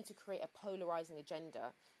not me to create a polarizing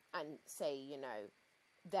agenda and say,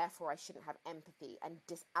 therefore I shouldn't have empathy and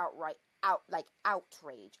just outrage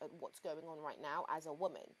at what's going on right now as a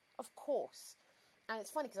woman. Of course. And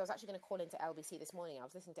it's funny because I was actually going to call into LBC this morning. I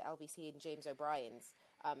was listening to LBC and James O'Brien's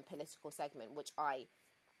political segment, which I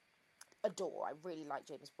adore. I really like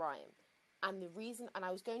James Bryan. And the reason, and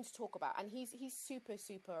I was going to talk about, and he's super,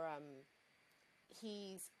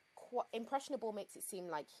 he's quite, impressionable makes it seem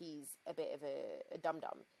like he's a bit of a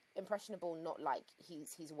dum-dum. Impressionable, not like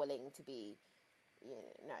he's willing to be,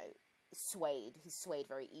 swayed. He's swayed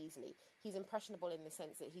very easily. He's impressionable in the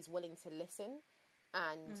sense that he's willing to listen,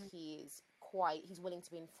 and he's willing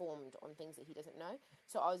to be informed on things that he doesn't know.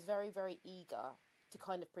 So I was very, very eager to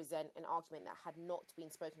kind of present an argument that had not been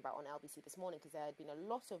spoken about on LBC this morning, because there had been a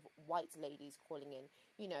lot of white ladies calling in,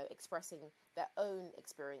 expressing their own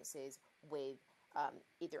experiences with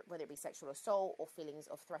either whether it be sexual assault or feelings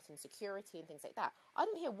of threatened security and things like that. I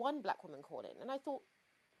didn't hear one black woman call in, and I thought,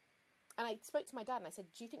 and I spoke to my dad and I said,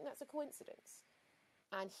 do you think that's a coincidence?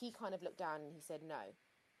 And he kind of looked down and he said no.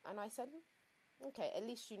 And I said, okay, at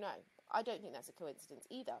least you know. I don't think that's a coincidence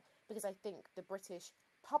either, because I think the British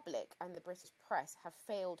public and the British press have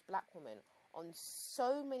failed black women on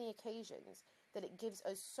so many occasions that it gives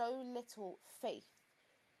us so little faith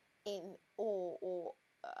in,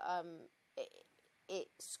 it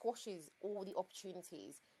squashes all the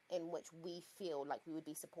opportunities in which we feel like we would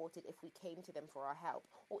be supported if we came to them for our help,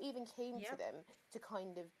 or even came to them to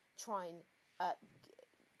kind of try and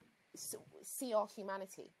see our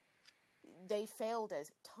humanity. They failed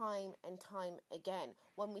us time and time again.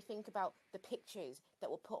 When we think about the pictures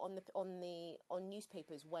that were put on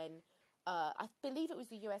newspapers when I believe it was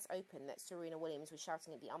the US Open that Serena Williams was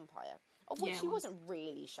shouting at the umpire, of which she wasn't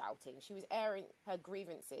really shouting. She was airing her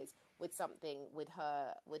grievances with her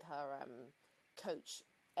coach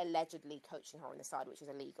allegedly coaching her on the side, which is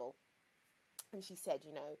illegal. And she said,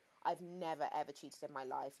 I've never ever cheated in my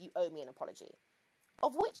life. You owe me an apology.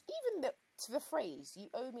 Of which, even the phrase, you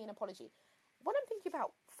owe me an apology. When I'm thinking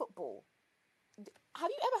about football, have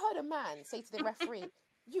you ever heard a man say to the referee,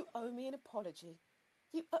 you owe me an apology?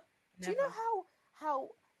 Do you know how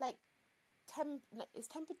like, is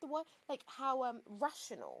tempered the word? Like, how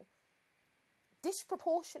rational,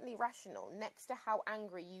 disproportionately rational, next to how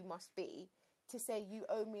angry you must be to say you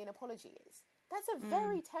owe me an apology is. That's a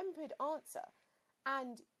very tempered answer.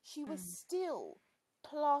 And she was still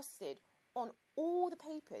plastered on all the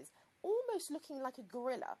papers, almost looking like a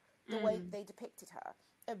gorilla, the way they depicted her.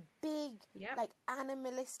 A big, like,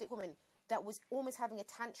 animalistic woman that was almost having a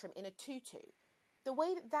tantrum in a tutu. The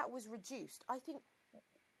way that was reduced, I think,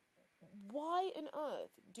 why on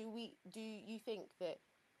earth do you think that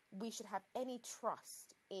we should have any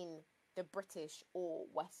trust in the British or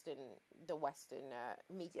the Western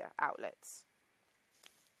media outlets?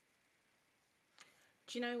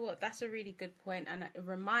 Do you know what? That's a really good point, and it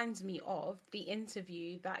reminds me of the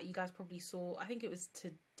interview that you guys probably saw. I think it was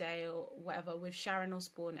today or whatever, with Sharon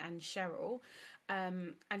Osbourne and Cheryl.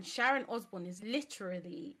 And Sharon Osbourne is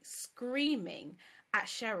literally screaming at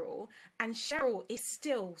Cheryl, and Cheryl is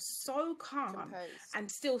still so calm composed. And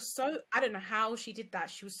still so, I don't know how she did that.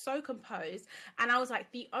 She was so composed. And I was like,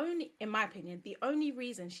 in my opinion, the only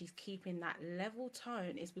reason she's keeping that level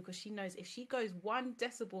tone is because she knows if she goes 1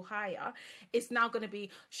 decibel higher, it's now going to be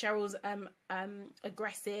Cheryl's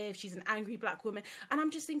aggressive. She's an angry black woman. And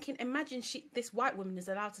I'm just thinking, imagine this white woman is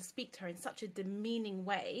allowed to speak to her in such a demeaning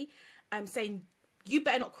way, saying, you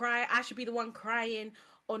better not cry. I should be the one crying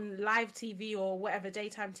on live TV or whatever,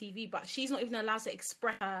 daytime TV. But she's not even allowed to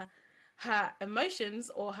express her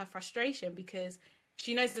emotions or her frustration because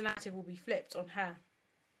she knows the narrative will be flipped on her.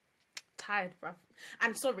 Tired, bruv.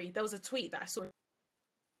 And sorry, there was a tweet that I saw.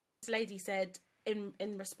 This lady said in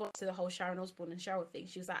response to the whole Sharon Osbourne and Cheryl thing,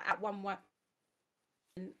 she was like, at one point,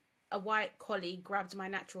 a white colleague grabbed my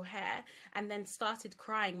natural hair and then started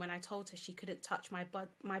crying when I told her she couldn't touch my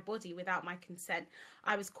body without my consent.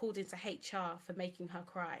 I was called into HR for making her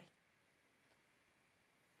cry.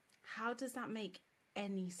 How does that make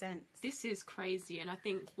any sense? This is crazy. And I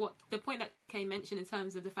think what the point that Kay mentioned in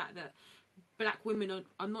terms of the fact that black women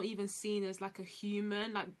are not even seen as like a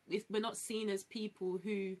human, like we're not seen as people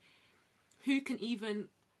who can even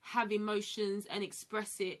have emotions and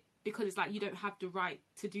express it, because it's like you don't have the right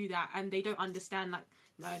to do that, and they don't understand, like,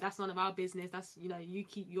 no, that's none of our business, that's, you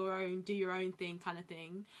keep your own, do your own thing kind of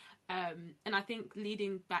thing. And I think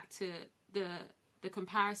leading back to the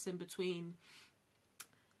comparison between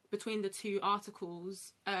the two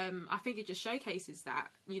articles, I think it just showcases that,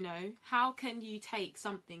 how can you take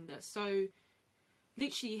something that so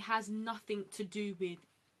literally has nothing to do with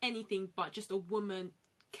anything but just a woman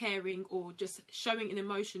caring or just showing an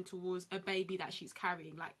emotion towards a baby that she's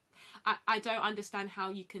carrying. Like, I don't understand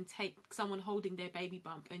how you can take someone holding their baby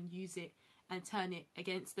bump and use it and turn it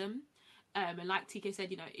against them. And like TK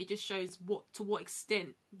said, it just shows to what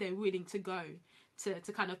extent they're willing to go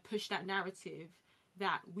to kind of push that narrative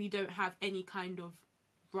that we don't have any kind of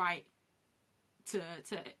right to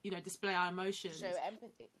display our emotions. Show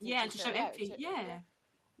empathy. To show empathy. Yeah.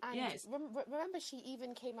 And yes. Remember, she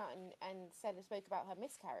even came out and spoke about her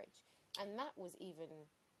miscarriage, and that was even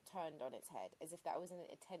turned on its head, as if that was an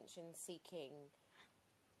attention-seeking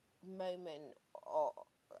moment, or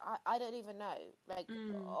I don't even know, like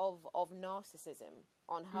of narcissism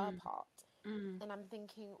on her part. And I'm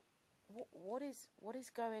thinking, what is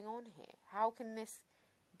going on here? How can this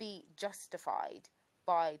be justified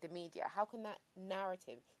by the media? How can that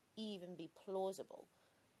narrative even be plausible?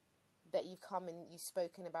 That you've come and you've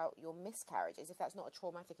spoken about your miscarriage, as if that's not a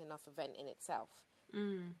traumatic enough event in itself.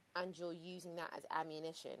 And you're using that as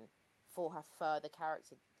ammunition for her further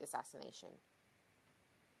character assassination.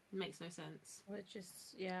 Makes no sense. We're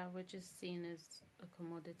just seen as a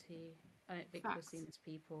commodity. I don't think we're seen as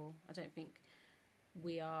people. I don't think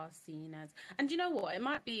we are seen as... And you know what? It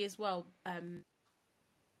might be as well...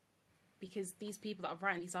 because these people that are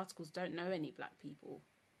writing these articles don't know any black people.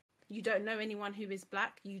 You don't know anyone who is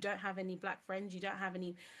black. You don't have any black friends. You don't have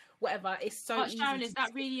any whatever. It's so easy. Sharon, is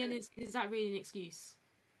that really an excuse?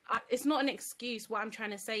 It's not an excuse. What I'm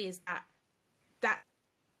trying to say is that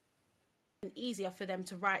easier for them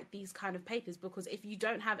to write these kind of papers, because if you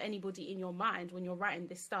don't have anybody in your mind when you're writing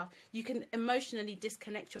this stuff, you can emotionally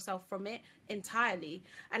disconnect yourself from it entirely.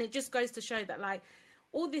 And it just goes to show that, like,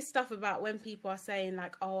 all this stuff about when people are saying,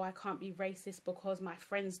 like, oh, I can't be racist because my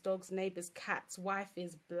friend's dog's neighbor's cat's wife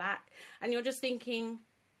is black, and you're just thinking,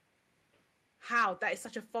 how? That is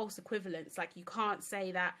such a false equivalence. Like, you can't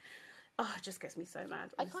say that. Oh, it just gets me so mad,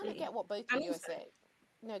 honestly. I kind of get what both of you are saying.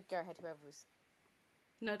 No, go ahead, whoever was.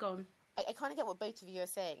 No, go on. I kind of get what both of you are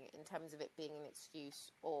saying in terms of it being an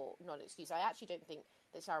excuse or not an excuse. I actually don't think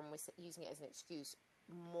that Sharon was using it as an excuse,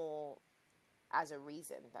 more as a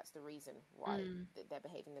reason. That's the reason why they're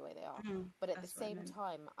behaving the way they are. But at the same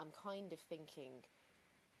time, I'm kind of thinking,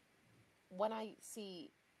 when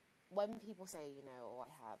people say, you know, oh,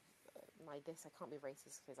 I have my this, I can't be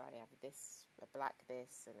racist because I have this, a black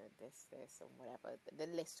this, and a this, and whatever.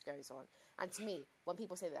 The list goes on. And to me, when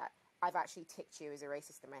people say that, I've actually ticked you as a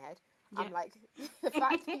racist in my head. Yeah. I'm like, the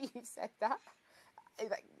fact that you said that,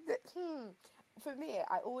 like, for me,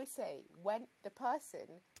 I always say, when the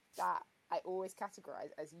person that I always categorize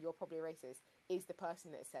as you're probably a racist is the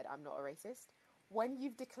person that said I'm not a racist. When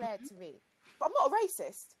you've declared to me, but I'm not a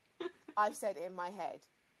racist, I've said in my head,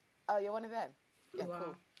 oh, you're one of them. Yeah, wow.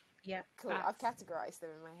 Cool. Yeah, cool. I've categorized them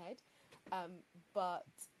in my head. But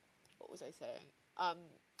what was I saying?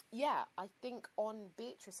 Yeah, I think on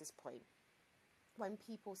Beatrice's point, when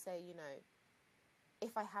people say, you know,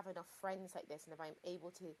 if I have enough friends like this and if I'm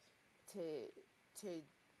able to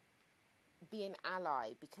be an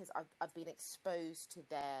ally because I've been exposed to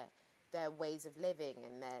their ways of living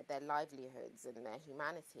and their livelihoods and their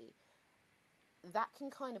humanity, that can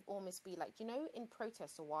kind of almost be like, you know, in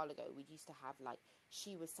protests a while ago, we used to have like,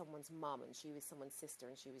 she was someone's mum and she was someone's sister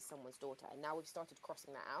and she was someone's daughter. And now we've started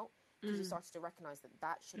crossing that out because we started to recognise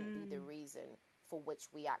that shouldn't be the reason for which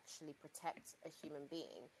we actually protect a human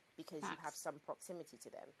being because you have some proximity to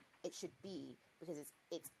them. It should be because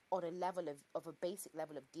it's on a level of a basic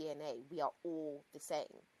level of DNA. We are all the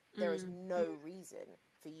same. There is no reason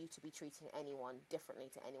for you to be treating anyone differently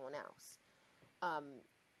to anyone else.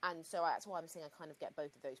 And so that's why I'm saying I kind of get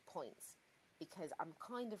both of those points, because I'm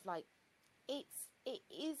kind of like, it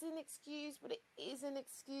is an excuse, but it isn't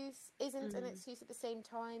an excuse at the same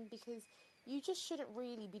time, because you just shouldn't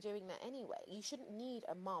really be doing that anyway. You shouldn't need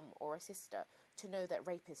a mum or a sister to know that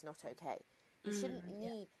rape is not okay. You shouldn't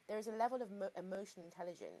need... There is a level of emotional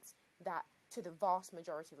intelligence that, to the vast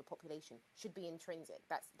majority of the population, should be intrinsic.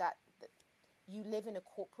 That you live in a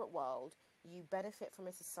corporate world, you benefit from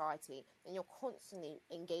a society, and you're constantly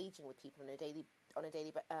engaging with people on a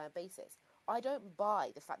daily basis. I don't buy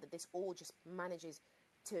the fact that this all just manages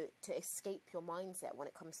to escape your mindset when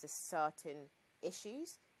it comes to certain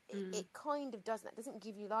issues. It kind of doesn't. It doesn't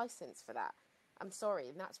give you license for that. I'm sorry,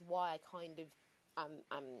 and that's why I kind of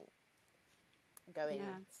am going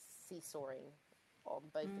seesawing on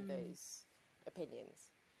both of those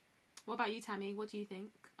opinions. What about you, Tammy? What do you think?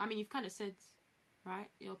 I mean, you've kind of said, right,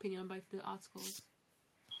 your opinion on both the articles.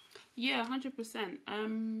 Yeah,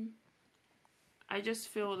 100%. I just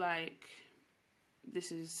feel like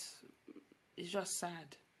it's just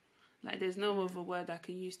sad. Like, there's no other word I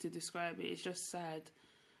can use to describe it. It's just sad.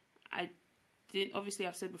 Obviously,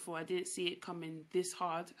 I've said before, I didn't see it coming this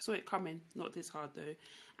hard. I saw it coming, not this hard though.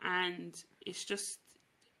 And it's just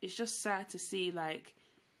sad to see, like,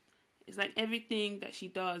 it's like everything that she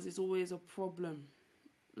does is always a problem.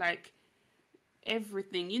 Like,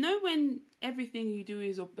 everything. You know, when everything you do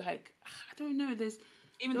is, like, I don't know,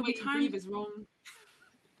 even the way you breathe is wrong.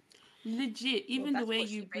 Legit, even the way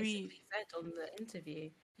you breathe. Said on the interview,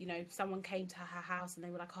 you know, someone came to her house and they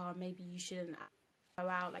were like, oh, maybe you shouldn't go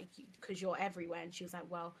out, like, because you're everywhere. And she was like,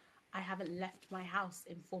 well, I haven't left my house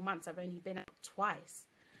in 4 months. I've only been out twice.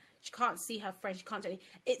 She can't see her friends. She can't do anything.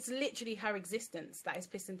 It's literally her existence that is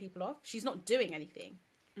pissing people off. She's not doing anything.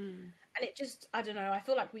 And it just, I don't know, I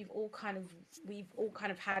feel like we've all kind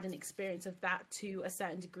of had an experience of that to a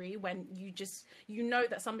certain degree, when you know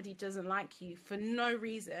that somebody doesn't like you for no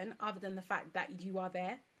reason other than the fact that you are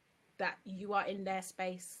there, that you are in their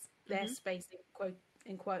space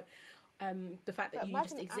in quote, the fact that you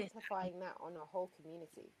just exist. Imagine amplifying that on a whole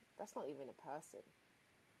community. That's not even a person.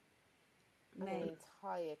 An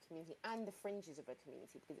entire community, and the fringes of a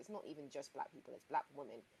community, because it's not even just black people, it's black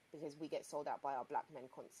women, because we get sold out by our black men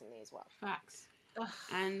constantly as well. Facts. Ugh.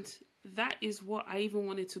 And that is what I even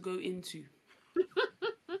wanted to go into.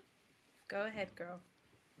 Go ahead, girl.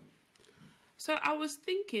 So I was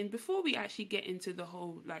thinking, before we actually get into the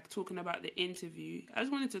whole, like, talking about the interview, I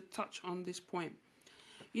just wanted to touch on this point.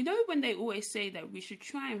 You know, when they always say that we should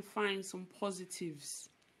try and find some positives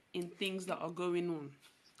in things that are going on.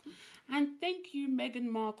 And thank you, Meghan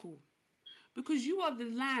Markle, because you are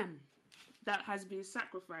the lamb that has been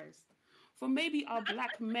sacrificed for maybe our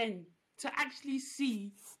black men to actually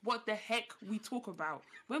see what the heck we talk about.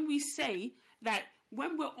 When we say that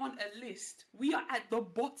when we're on a list, we are at the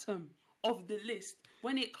bottom of the list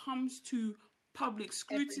when it comes to public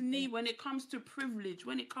scrutiny, when it comes to privilege,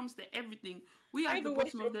 when it comes to everything. We are at the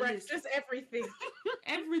bottom of the list. Just everything.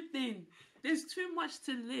 Everything. There's too much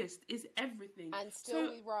to list. It's everything. And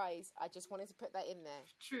still we rise. I just wanted to put that in there.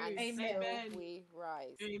 True. And Amen. Still we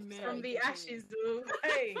rise. Amen. From the ashes, though.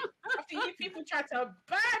 Hey, after you people try to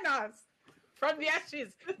burn us, from the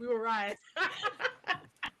ashes, we will rise.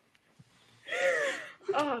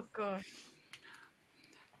 Oh, gosh.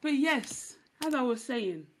 But yes, as I was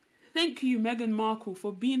saying, thank you, Meghan Markle,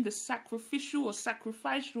 for being the sacrificial or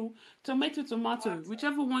sacrificial tomato,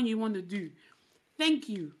 whichever one you want to do. Thank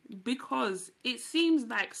you, because it seems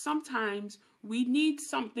like sometimes we need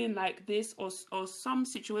something like this or some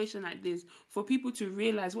situation like this for people to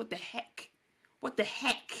realize what the heck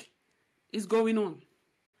is going on.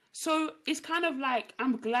 So it's kind of like,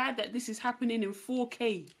 I'm glad that this is happening in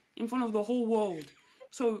 4K in front of the whole world.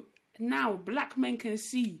 So now black men can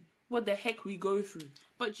see what the heck we go through.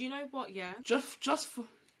 But do you know what, yeah? Just for...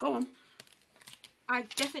 Go on. I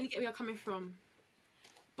definitely get where you're coming from.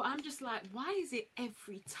 But I'm just like, why is it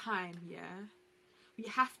every time, yeah, we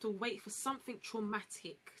have to wait for something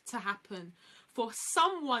traumatic to happen for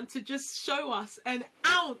someone to just show us an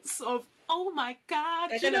ounce of, oh my God.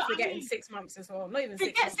 They're going to forget in 6 months as well. Not even 6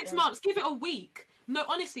 months. Forget 6 months. Give it a week. No,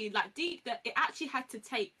 honestly, like, deep, that it actually had to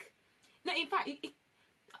take... No, in fact, it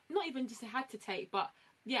not even just it had to take, but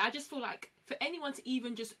yeah, I just feel like for anyone to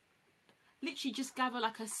even just literally just gather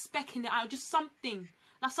like a speck in the eye, just something,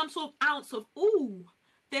 like some sort of ounce of, ooh,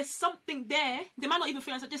 there's something there. They might not even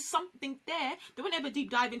feel like there's something there. They won't ever deep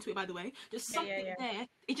dive into it, by the way. There's something there.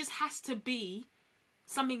 It just has to be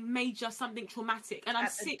something major, something traumatic. And I'm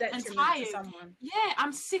sick and tired. Yeah,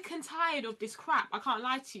 I'm sick and tired of this crap. I can't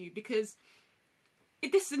lie to you, because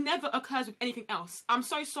this never occurs with anything else. I'm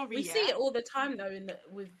so sorry. We see it all the time, though,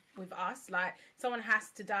 with us. Like, someone has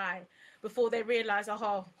to die before they realise,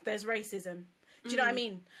 oh, there's racism. Do you know what I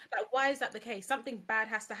mean? Like, why is that the case? Something bad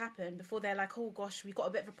has to happen before they're like, oh gosh, we've got a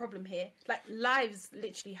bit of a problem here. Like, lives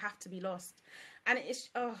literally have to be lost. And it's,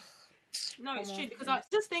 oh. No, it's true, because I was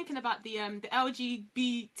just thinking about the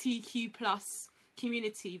LGBTQ plus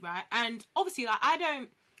community, right? And obviously, like,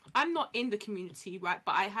 I'm not in the community, right?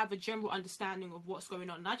 But I have a general understanding of what's going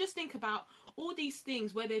on. And I just think about all these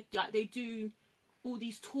things where they do all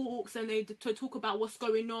these talks and they talk about what's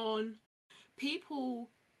going on. People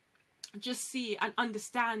just see and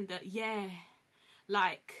understand that, yeah,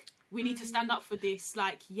 like, we need to stand up for this.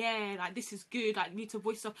 Like, yeah, like, this is good. Like, we need to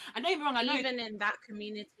voice up. And don't get me wrong, I know even in that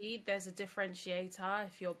community, there's a differentiator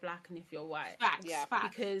if you're black and if you're white. Facts,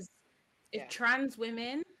 facts. Because if trans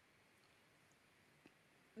women,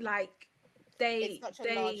 like, it's such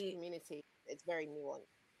a large community. It's very nuanced.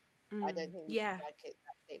 I don't think like it,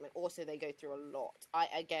 that statement. Also, they go through a lot.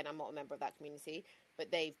 I'm not a member of that community, but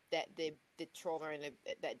the trauma and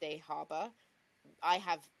that they harbour. I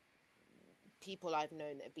have people I've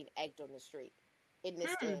known that have been egged on the street in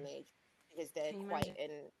this day and age because they're quite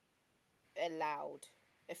loud,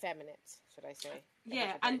 effeminate, should I say?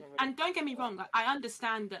 Yeah, and don't get me wrong. I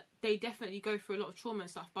understand that they definitely go through a lot of trauma and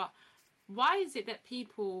stuff, but why is it that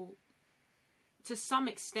people, to some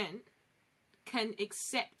extent, can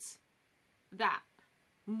accept that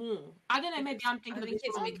more? I don't know. Maybe I'm thinking of this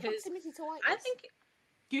wrong. I think.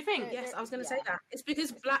 Do you think? Yes, I was going to say that. It's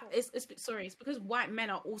because it's because white men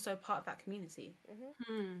are also part of that community.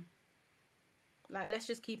 Like, let's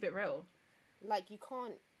just keep it real. Like, you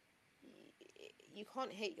can't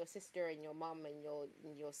hate your sister and your mum and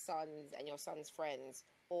your sons and your son's friends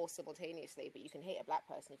all simultaneously, but you can hate a black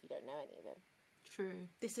person if you don't know any of them. True.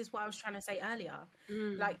 This is what I was trying to say earlier.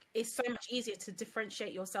 Like, it's so much easier to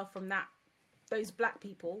differentiate yourself from those black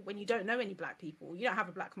people when you don't know any black people. You don't have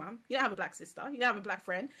a black mum, you don't have a black sister, you don't have a black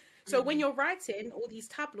friend. So when you're writing all these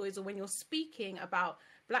tabloids or when you're speaking about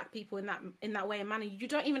black people in that way and manner, you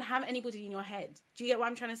don't even have anybody in your head. Do you get what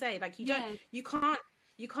I'm trying to say? Like, you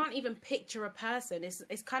can't even picture a person.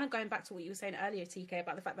 It's kind of going back to what you were saying earlier, TK,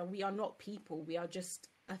 about the fact that we are not people, we are just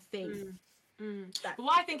a thing. But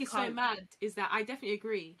what I think is so mad is that I definitely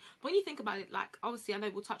agree. When you think about it, like, obviously I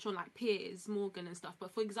know we'll touch on like Piers Morgan and stuff,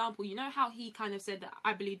 but for example, you know how he kind of said that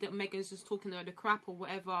I believe that Meghan's just talking the crap or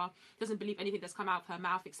whatever, doesn't believe anything that's come out of her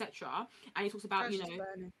mouth, etc. And he talks about,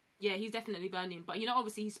 burning. Yeah, he's definitely burning. But,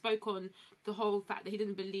 obviously he spoke on the whole fact that he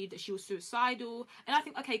didn't believe that she was suicidal. And I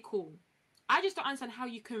think, okay, cool. I just don't understand how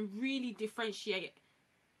you can really differentiate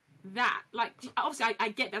that. Like, obviously I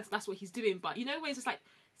get that's what he's doing, but where it's just like,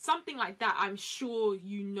 something like that, I'm sure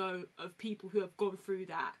of people who have gone through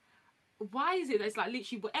that. Why is it that it's like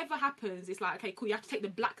literally whatever happens, it's like, okay, cool, you have to take the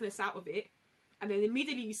blackness out of it. And then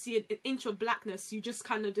immediately you see an inch of blackness, you just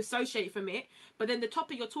kind of dissociate from it. But then the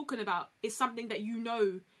topic you're talking about is something that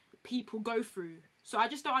people go through. So I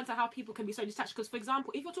just don't understand how people can be so detached. Because, for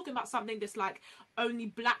example, if you're talking about something that's like only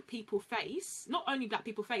black people face, not only black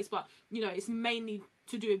people face, but, it's mainly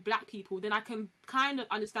to do with black people, then I can kind of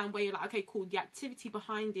understand where you're like, okay, cool, the activity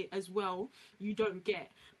behind it as well, you don't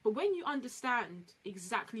get. But when you understand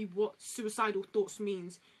exactly what suicidal thoughts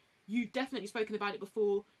means, you've definitely spoken about it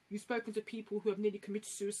before, you've spoken to people who have nearly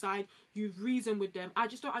committed suicide, you've reasoned with them. I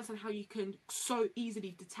just don't understand how you can so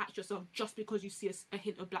easily detach yourself just because you see a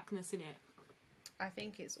hint of blackness in it. I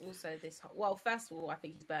think it's also this, well, first of all, I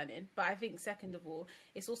think he's burning, but I think second of all,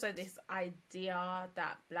 it's also this idea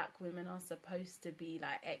that black women are supposed to be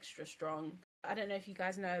like extra strong. I don't know if you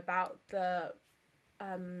guys know about the,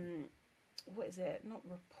 what is it? Not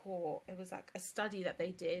report. It was like a study that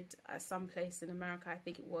they did at some place in America, I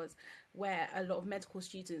think it was, where a lot of medical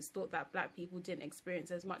students thought that black people didn't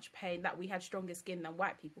experience as much pain, that we had stronger skin than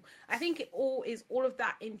white people. I think it all is all of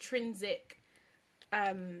that intrinsic,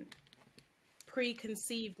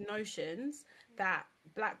 preconceived notions that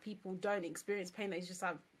black people don't experience pain. That is just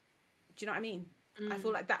like, do you know what I mean? I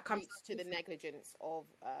feel like that comes to the negligence of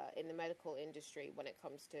in the medical industry when it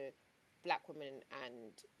comes to black women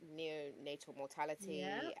and neonatal mortality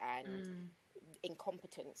and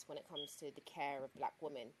incompetence when it comes to the care of black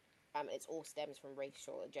women. It all stems from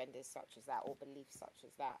racial agendas such as that, or beliefs such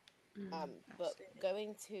as that. But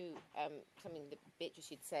going to something the Beatrice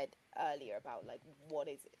you'd said earlier about like what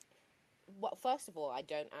is it? Well, first of all, I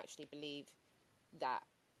don't actually believe that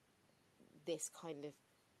this kind of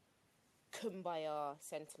kumbaya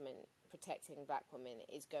sentiment protecting black women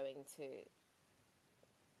is going to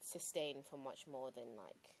sustain for much more than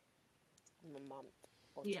like a month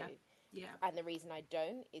or two. Yeah. And the reason I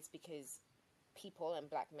don't is because people and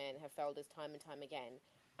black men have failed us time and time again,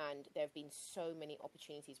 and there have been so many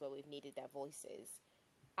opportunities where we've needed their voices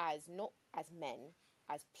as not as men,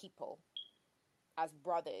 as people, as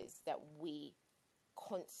brothers, that we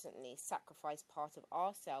constantly sacrifice part of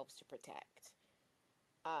ourselves to protect.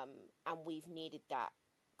 And we've needed that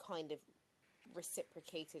kind of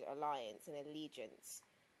reciprocated alliance and allegiance,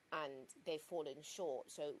 and they've fallen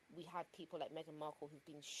short. So we had people like Meghan Markle who've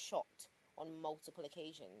been shot on multiple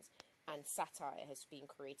occasions, and satire has been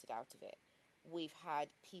created out of it. We've had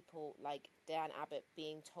people like Diane Abbott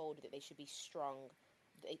being told that they should be strung,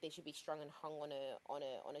 they should be strung and hung on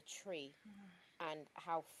a tree. And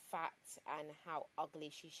how fat and how ugly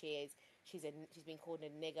she is. She's been called a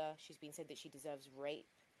nigger. She's been said that she deserves rape.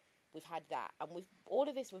 We've had that, and all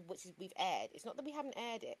of this we've aired. It's not that we haven't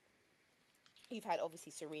aired it. You've had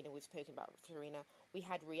obviously Serena. We've spoken about Serena. We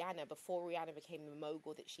had Rihanna before Rihanna became the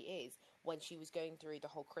mogul that she is. When she was going through the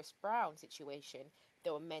whole Chris Brown situation,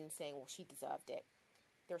 there were men saying, "Well, she deserved it."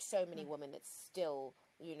 There are so many women that still,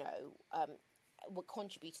 what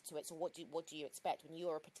contributed to it. So what do you expect when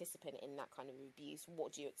you're a participant in that kind of abuse?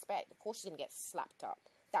 What do you expect? Of course she's going to get slapped up.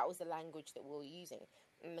 That was the language that we were using,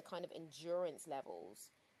 and the kind of endurance levels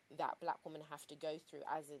that black women have to go through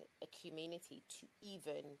as a community to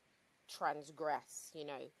even transgress,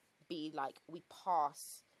 be like, we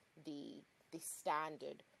pass the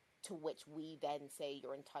standard to which we then say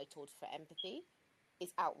you're entitled for empathy,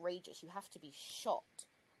 is outrageous. You have to be shot.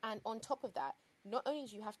 And on top of that, not only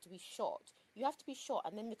do you have to be shot,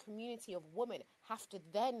 and then the community of women have to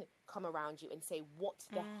then come around you and say, what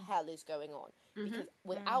the hell is going on? Because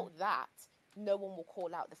without that, no one will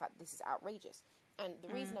call out the fact that this is outrageous. And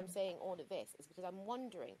the reason I'm saying all of this is because I'm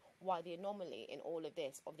wondering why the anomaly in all of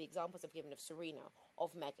this, of the examples I've given of Serena,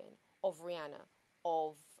 of Meghan, of Rihanna,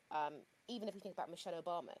 of even if we think about Michelle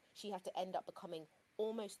Obama, she had to end up becoming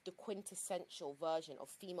almost the quintessential version of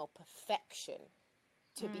female perfection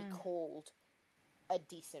to be called a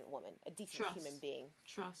decent woman, a decent human being.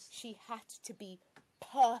 Trust. She had to be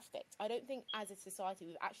perfect. I don't think as a society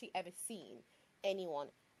we've actually ever seen anyone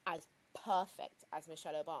as perfect as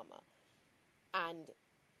Michelle Obama. And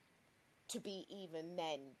to be even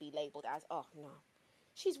then be labelled as, oh no,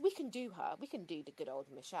 we can do her. We can do the good old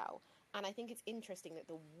Michelle. And I think it's interesting that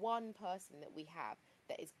the one person that we have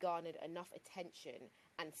that has garnered enough attention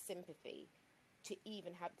and sympathy to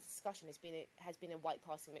even have the discussion has been a white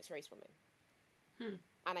passing mixed race woman.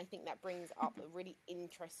 And I think that brings up a really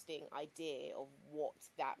interesting idea of what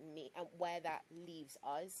that means and where that leaves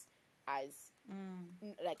us as,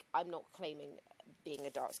 like, I'm not claiming being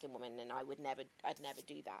a dark-skinned woman, and I'd never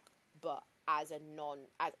do that. But as as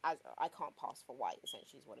I can't pass for white,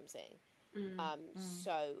 essentially, is what I'm saying.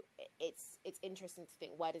 So it's interesting to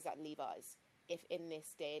think, where does that leave us? If in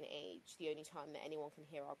this day and age, the only time that anyone can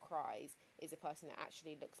hear our cries is a person that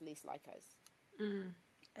actually looks least like us.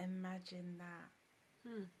 Imagine that.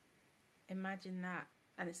 Imagine that.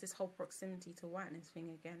 And it's this whole proximity to whiteness thing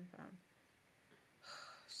again, fam.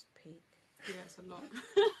 Just peak. Yeah, it's a lot.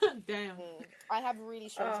 Damn. I have really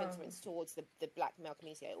strong sentiments towards the black male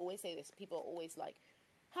community. I always say this. People are always like,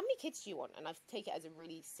 how many kids do you want? And I take it as a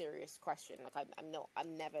really serious question. Like,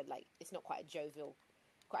 I'm never like, it's not quite a jovial.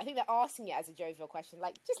 I think they're asking it as a jovial question.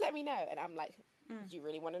 Like, just let me know. And I'm like, do you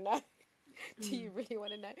really want to know? Do you really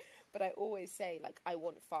want to know? But I always say, like, I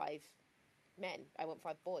want 5 men. I want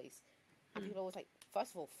 5 boys. And people are always like,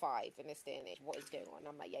 first of all, 5 in this day and age. What is going on? And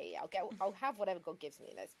I'm like, yeah. I'll have whatever God gives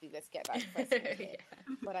me. Let's get that first here.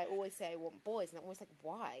 But I always say I want boys, and I'm always like,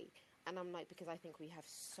 why? And I'm like, because I think we have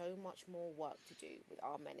so much more work to do with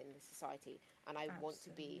our men in the society, and I want to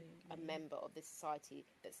be a member of the society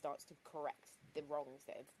that starts to correct the wrongs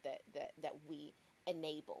that we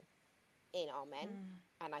enable in our men.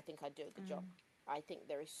 And I think I do a good job. I think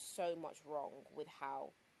there is so much wrong with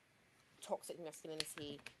how toxic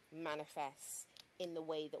masculinity manifests in the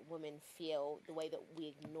way that women feel, the way that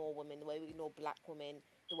we ignore women, the way we ignore black women,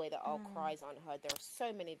 the way that our cries aren't heard. There are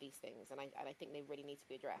so many of these things, and I think they really need to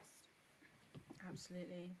be addressed.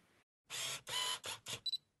 Absolutely.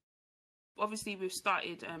 Obviously, we've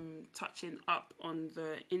started touching up on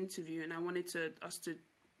the interview, and I wanted us to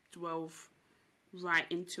delve right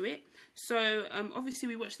into it. So obviously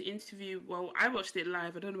we watched the interview. Well, I watched it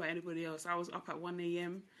live. I don't know about anybody else. I was up at 1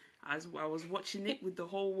 a.m. I was watching it with the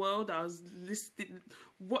whole world. I was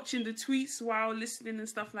watching the tweets while listening and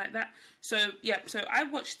stuff like that. So I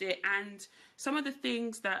watched it, and some of the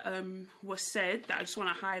things that were said that I just want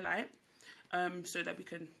to highlight so that we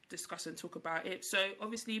can discuss and talk about it. So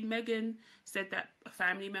obviously Meghan said that a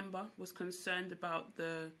family member was concerned about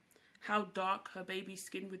how dark her baby's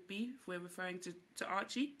skin would be, if we're referring to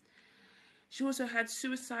Archie. She also had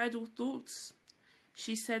suicidal thoughts.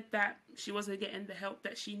 She said that she wasn't getting the help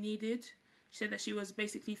that she needed. She said that she was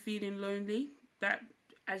basically feeling lonely. That,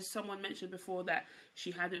 as someone mentioned before, that she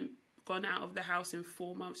hadn't gone out of the house in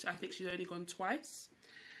 4 months. I think she's only gone twice.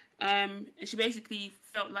 And she basically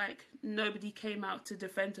felt like nobody came out to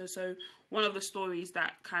defend her. So one of the stories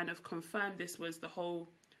that kind of confirmed this was the whole,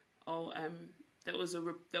 there was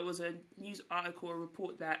a news article, a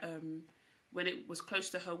report that when it was close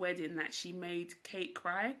to her wedding, that she made Kate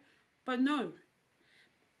cry. But no,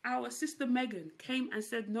 our sister Meghan came and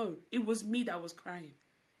said, no, it was me that was crying.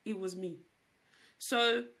 It was me.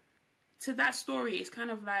 So to that story, it's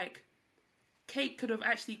kind of like Kate could have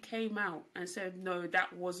actually came out and said, no,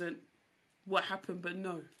 that wasn't what happened, but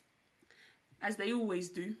no. As they always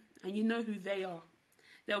do, and you know who they are.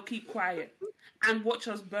 They'll keep quiet and watch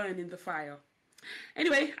us burn in the fire.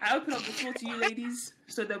 Anyway, I open up the floor to you ladies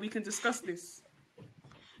so that we can discuss this.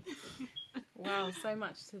 Wow, so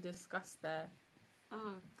much to discuss there.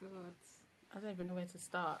 Oh, God. I don't even know where to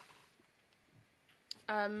start.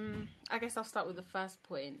 I guess I'll start with the first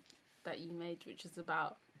point that you made, which is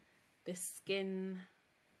about this skin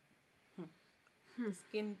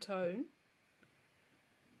tone.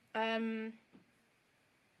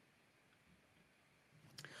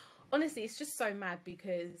 Honestly, it's just so mad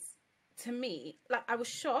because, to me, like, I was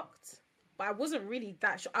shocked, but I wasn't really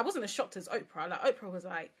that shocked. I wasn't as shocked as Oprah. Like, Oprah was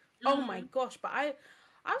like, oh my gosh. But I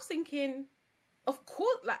was thinking, of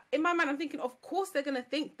course, like, in my mind, I'm thinking, of course they're going to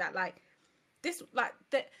think that, like, this, like,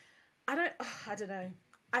 that, I don't know.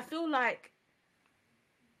 I feel like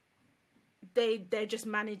they're just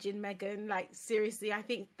managing Meghan. Like, seriously, I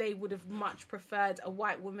think they would have much preferred a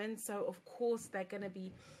white woman. So, of course, they're going to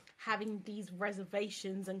be having these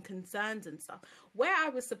reservations and concerns and stuff. Where I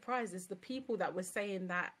was surprised is the people that were saying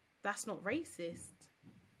that that's not racist.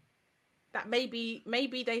 That maybe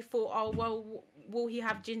they thought, oh, well, will he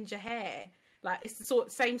have ginger hair? Like, it's the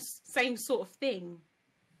same sort of thing.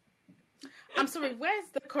 I'm sorry,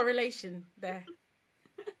 where's the correlation there?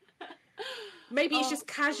 Maybe it's just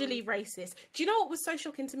casually racist. Do you know what was so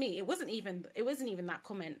shocking to me? It wasn't even that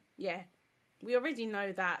comment. Yeah. We already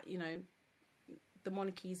know that, you know, the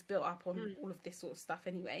monarchy is built up on all of this sort of stuff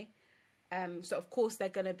anyway. So of course they're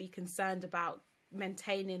going to be concerned about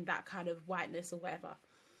maintaining that kind of whiteness or whatever.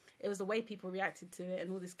 It was the way people reacted to it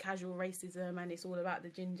and all this casual racism, and it's all about the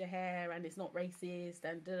ginger hair and it's not racist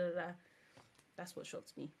and da da da. That's what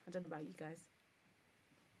shocked me. I don't know about you guys.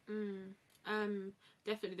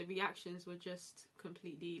 Definitely the reactions were just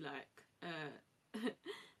completely like,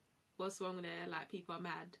 what's wrong there? Like, people are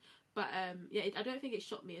mad. But I don't think it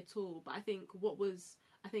shocked me at all. But I think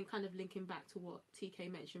kind of linking back to what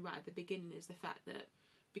TK mentioned right at the beginning is the fact that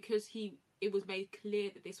because it was made clear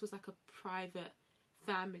that this was like a private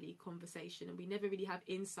family conversation, and we never really have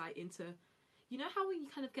insight into, you know, how you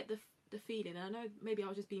kind of get the feeling. And I know maybe I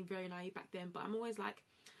was just being very naive back then, but I'm always like,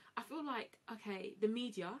 I feel like, okay, the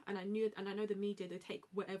media, and I know the media, they take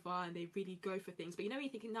whatever and they really go for things, but you know, you're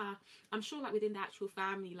thinking, nah, I'm sure like within the actual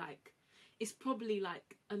family, like it's probably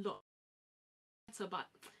like a lot better, but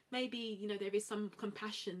maybe, you know, there is some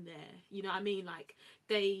compassion there, you know what I mean? Like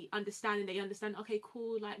they understand, okay,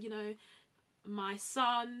 cool, like, you know, my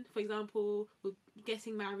son, for example, will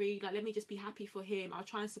getting married, like let me just be happy for him. I'll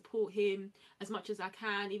try and support him as much as I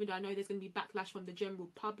can, even though I know there's going to be backlash from the general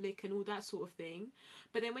public and all that sort of thing.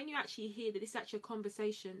 But then when you actually hear that this is actually a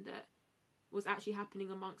conversation that was actually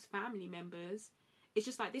happening amongst family members, it's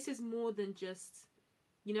just like, this is more than just,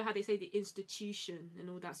 you know how they say the institution and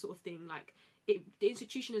all that sort of thing, like the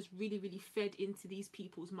institution has really, really fed into these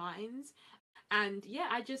people's minds. And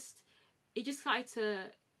yeah, it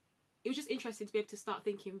was just interesting to be able to start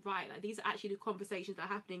thinking, right, like these are actually the conversations that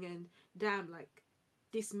are happening, and damn, like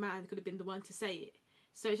this man could have been the one to say it.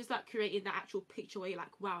 So it's just like creating that actual picture where you're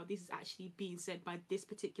like, wow, this is actually being said by this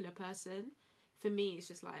particular person. For me, it's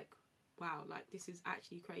just like, wow, like this is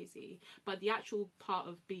actually crazy. But the actual part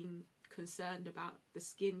of being concerned about the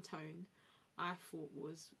skin tone, I thought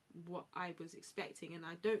was what I was expecting. And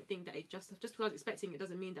I don't think that it just because I was expecting it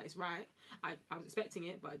doesn't mean that it's right. I was expecting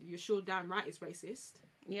it, but you're sure damn right it's racist.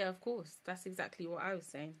 Yeah, of course. That's exactly what I was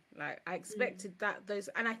saying. Like, I expected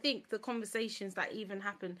and I think the conversations that even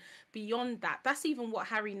happen beyond that, that's even what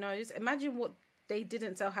Harry knows. Imagine what they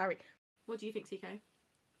didn't tell Harry. What do you think, TK?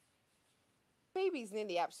 Baby's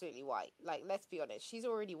nearly absolutely white. Like, let's be honest. She's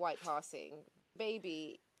already white passing.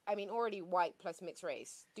 Baby, I mean, already white plus mixed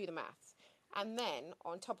race. Do the maths. And then,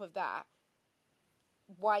 on top of that,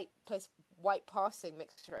 white plus white passing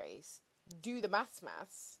mixed race. Do the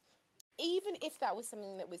maths. Even if that was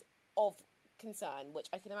something that was of concern, which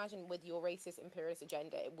I can imagine with your racist imperialist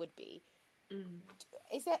agenda it would be,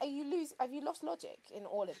 have you lost logic in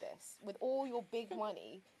all of this? With all your big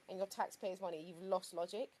money and your taxpayers' money, you've lost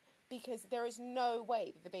logic, because there is no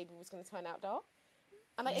way that the baby was going to turn out dark.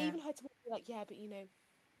 And I even heard someone be like, yeah, but you know,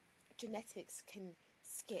 genetics can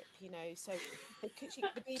skip, you know, so the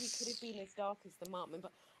baby could have been as dark as the mum. And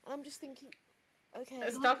I'm just thinking, okay,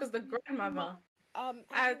 as dark as the grandmother.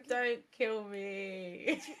 Don't kill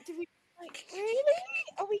me. Do we, like, really?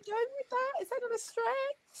 Are we going with that? Is that not a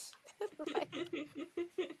stretch?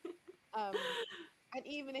 And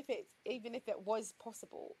even if it was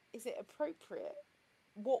possible, is it appropriate?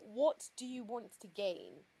 What do you want to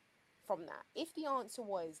gain from that? If the answer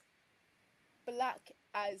was black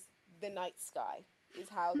as the night sky is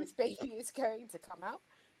how this baby is going to come out,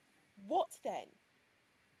 what then?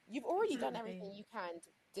 You've already done everything you can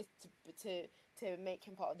to make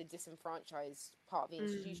him part of the disenfranchised part of the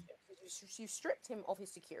institution. You've stripped him of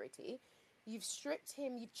his security. You've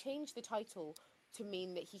changed the title to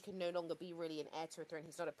mean that he can no longer be really an heir to a throne.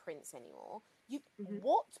 He's not a prince anymore.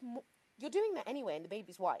 You're doing that anyway, and the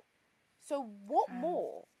baby's white. So what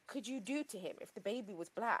more could you do to him if the baby was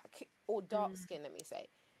black or dark skinned, let me say?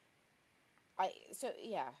 I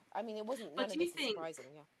mean, it wasn't, none of this is surprising,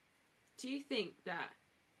 Do you think that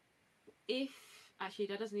actually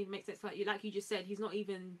that doesn't even make sense, like you just said, he's not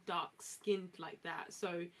even dark skinned like that,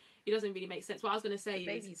 so it doesn't really make sense. What I was going to say the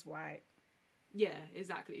baby's white. Yeah,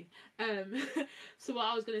 exactly. So what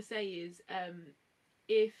I was going to say is,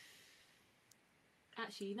 if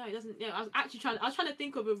actually no, it doesn't. Yeah, I was trying to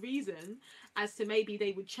think of a reason as to maybe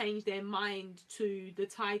they would change their mind to the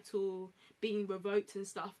title being revoked and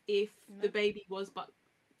stuff if the baby was, but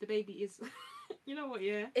the baby is. You know what?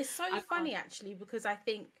 Yeah, it's so funny actually, because I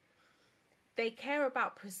think they care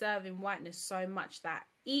about preserving whiteness so much that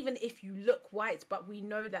even if you look white, but we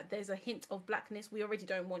know that there's a hint of blackness, we already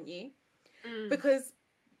don't want you. Because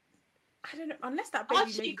I don't know, unless that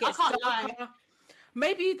baby maybe gets darker,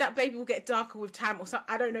 maybe that baby will get darker with time or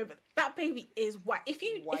something. I don't know, but that baby is white. If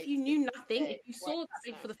you knew nothing, if you saw that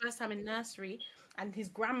baby for the first time in nursery and his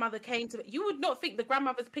grandmother came to it, you would not think the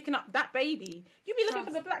grandmother's picking up that baby. You'd be looking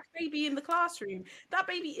for the black baby in the classroom. That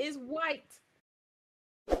baby is white.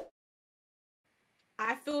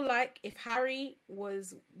 I feel like if Harry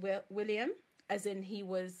was William, as in he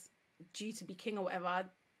was due to be king or whatever,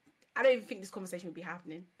 I don't even think this conversation would be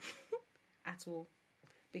happening at all.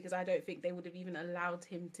 Because I don't think they would have even allowed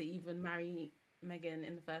him to even marry Meghan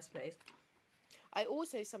in the first place. I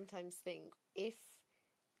also sometimes think if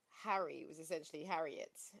Harry was essentially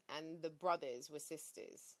Harriet and the brothers were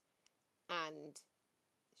sisters and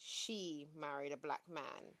she married a black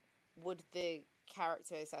man, would the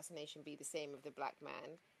character assassination be the same of the black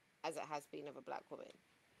man as it has been of a black woman?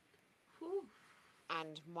 Whew.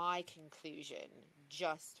 And my conclusion,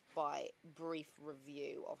 just by brief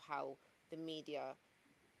review of how the media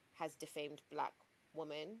has defamed black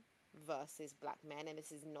women versus black men, and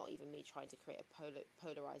this is not even me trying to create a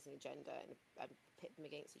polarizing agenda and pit them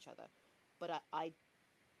against each other, but I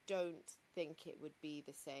don't think it would be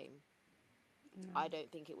the same. No. I don't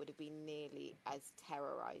think it would have been nearly as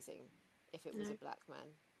terrorizing if it was a black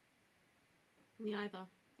man. Me either.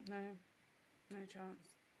 No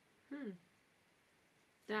chance.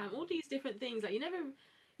 Damn, all these different things, like, you know,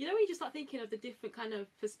 when you just start thinking of the different kind of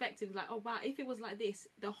perspectives, like, oh wow, if it was like this,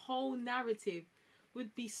 the whole narrative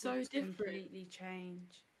would be so different. Completely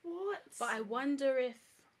change. What? But I wonder if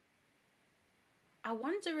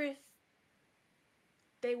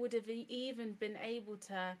they would have even been able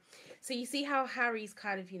to. So you see how Harry's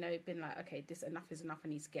kind of, been like, okay, this enough is enough. I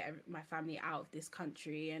need to get my family out of this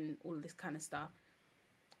country and all this kind of stuff.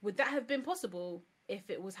 Would that have been possible if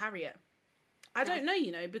it was Harriet? I don't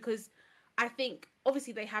know, because I think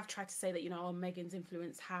obviously they have tried to say that, Meghan's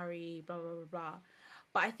influenced Harry, blah, blah, blah, blah.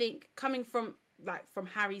 But I think coming from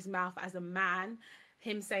Harry's mouth as a man,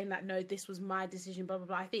 him saying that, no, this was my decision, blah, blah,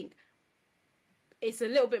 blah. I think it's a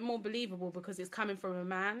little bit more believable because it's coming from a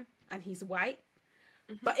man and he's white.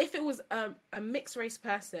 Mm-hmm. But if it was a mixed race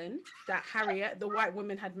person that Harriet, the white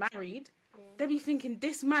woman, had married, they'd be thinking,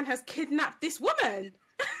 this man has kidnapped this woman.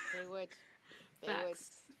 They would.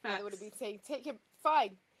 Facts. They would have been saying, take it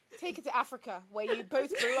to Africa where you both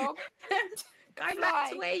belong. Go back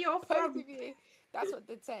to where you're from. You. That's what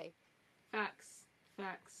they'd say. Facts.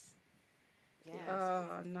 Yes.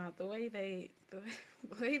 Oh no, the way they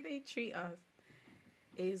treat us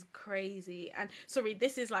is crazy. And sorry,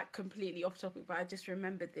 this is like completely off topic, but I just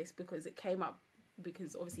remembered this because it came up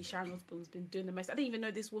because obviously Sharon Osbourne's been doing the most. I didn't even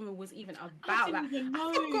know this woman was even about that.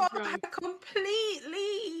 I forgot her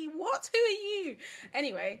completely. What? Who are you?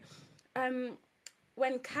 Anyway,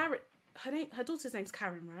 when Karen, her daughter's name's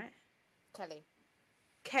Karen, right?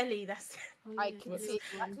 Kelly, that's... Oh, yeah. I can see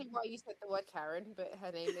exactly why you said the word Karen, but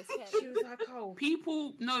her name is Kelly. She was like, oh...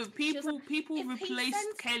 People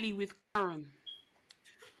replaced Kelly with Karen.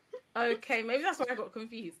 Okay, maybe that's why I got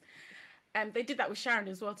confused. They did that with Sharon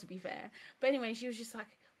as well, to be fair. But anyway, she was just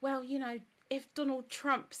like, well, if Donald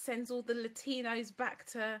Trump sends all the Latinos back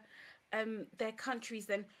to their countries,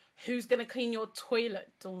 then who's going to clean your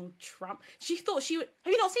toilet, Donald Trump? She thought she would...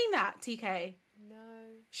 Have you not seen that, TK? No.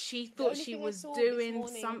 She thought she was doing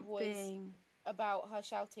something about her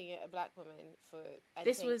shouting at a black woman for.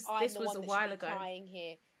 This was a while ago. Crying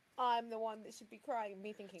here. I'm the one that should be crying.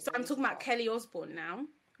 Me thinking. So I'm talking about Kelly Osbourne now.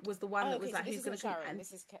 Was the one that was like, who's going to Sharon?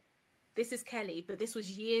 This is Kelly, but this was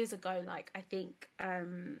years ago. Like I think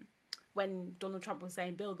when Donald Trump was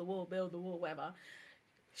saying build the wall, whatever.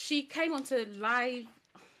 She came onto live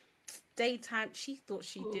daytime. She thought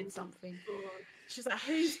she did something. She's like,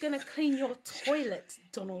 who's going to clean your toilet,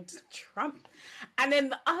 Donald Trump? And then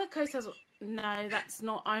the other co-stars, no, that's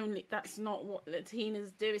not what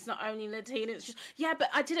Latinas do. It's not only Latinas. Yeah, but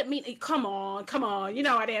I didn't mean it. Come on. You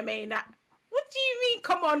know I didn't mean that. What do you mean?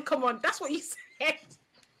 Come on. That's what you said.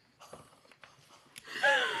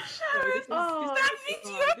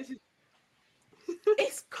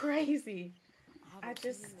 It's crazy. I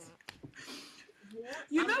just...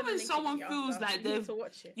 You know when someone feels like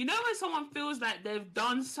they've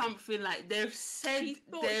done something, like they've said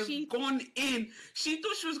they've gone in. She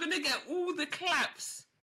thought she was gonna get all the claps.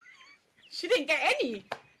 She didn't get any.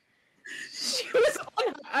 She was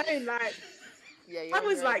on her own, like. Yeah, I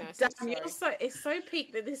was like, nice. Damn, it's so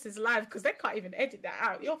peak that this is live because they can't even edit that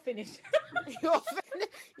out. You're finished. You're finished.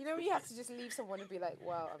 You know, you have to just leave someone and be like,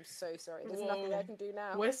 wow, I'm so sorry. There's nothing I can do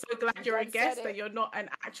now. We're so glad you're a guest that you're not an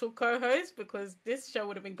actual co-host because this show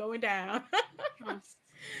would have been going down.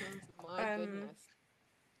 My goodness.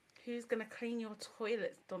 Who's going to clean your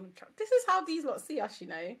toilets, Donald Trump? This is how these lot see us,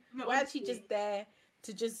 We're actually just there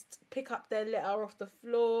to just pick up their litter off the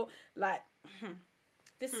floor. Like...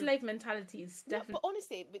 This slave mentality is definitely... But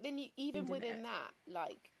honestly, then even within that,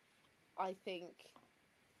 like, I think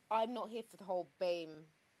I'm not here for the whole BAME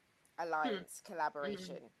alliance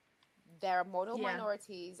collaboration. There are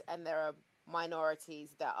minorities and there are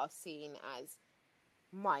minorities that are seen as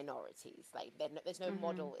minorities. Like there's no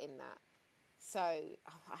model in that. So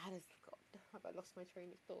I had have I lost my train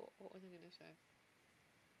of thought? What was I going to say?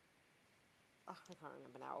 Oh, I can't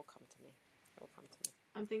remember now. It'll come to me.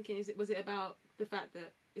 I'm thinking, was it about the fact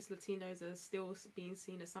that it's Latinos are still being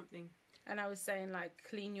seen as something? And I was saying, like,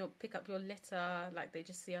 pick up your litter. Like, they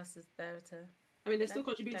just see us as there to. I mean, they still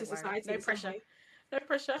contribute to society. No pressure. No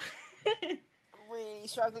pressure. Really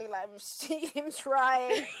struggling. Like, I'm seeing him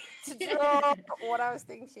trying to draw what I was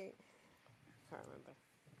thinking. I can't remember.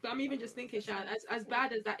 But I'm even just thinking, Shan, as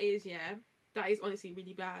bad as that is, yeah, that is honestly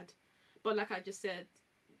really bad. But like I just said,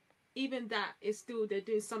 even that is still, they're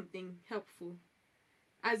doing something helpful.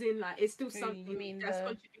 As in, like, it's still something that's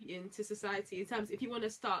contributing to society. In terms, if you want to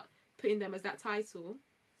start putting them as that title,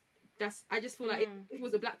 I just feel like if it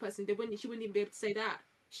was a black person, she wouldn't even be able to say that.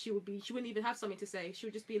 She wouldn't even have something to say. She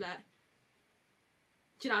would just be like,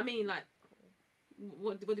 do you know what I mean? Like,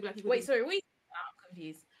 what do black people do? Sorry, wait. I'm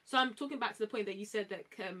confused. So I'm talking back to the point that you said that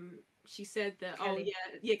she said that Kelly.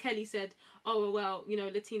 Kelly said, oh well, you know,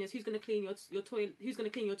 Latinas, who's going to clean your toilet, who's going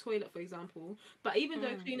to clean your toilet, for example. But even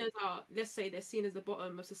though cleaners are, let's say, they're seen as the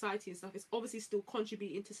bottom of society and stuff, it's obviously still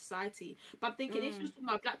contributing to society. But I'm thinking, if she was talking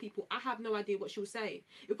about black people, I have no idea what she would say.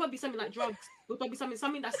 It would probably be something like drugs. It would probably be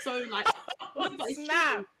something that's so like but it's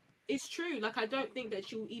true. It's true. Like, I don't think that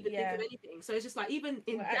she'll even think of anything. So it's just like, even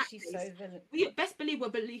in that case, we best believe we're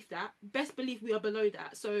beneath that. Best believe we are below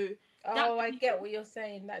that. So I get what you're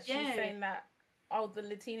saying. That she's saying that, the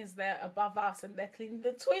Latinas, they're above us and they're cleaning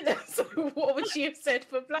the toilets. So what would she have said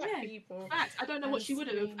for black people? Fact. I don't know what she would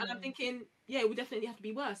have. And I'm thinking, it would definitely have to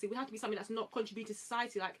be worse. It would have to be something that's not contributing to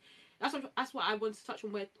society. Like, that's what I wanted to touch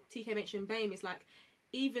on where TK mentioned BAME. Is like,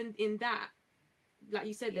 even in that, like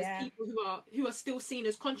you said, there's people who are still seen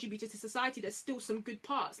as contributors to society. There's still some good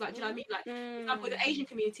parts. Like, do you know what I mean? Like, for example, the Asian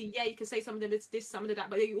community, you can say some of them it's this, some of that,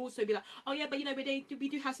 but you also be like, oh yeah, but you know, we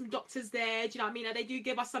do have some doctors there. Do you know what I mean? And they do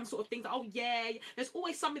give us some sort of things. Like, oh yeah, there's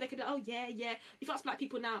always something they can do. Oh yeah. If that's black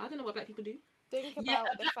people now, I don't know what black people do. Think about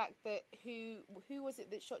the fact that who was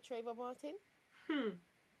it that shot Trayvon Martin?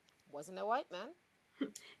 Wasn't a white man.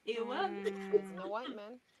 It wasn't a white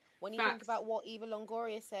man. When you think about what Eva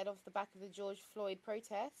Longoria said off the back of the George Floyd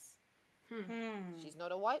protests, she's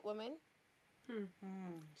not a white woman. And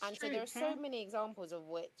so there are so many examples of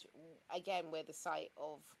which, again, we're the site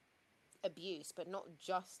of abuse, but not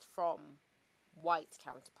just from white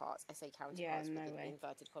counterparts. I say counterparts with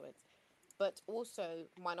inverted comments, but also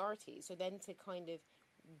minorities. So then to kind of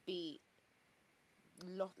be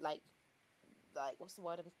like what's the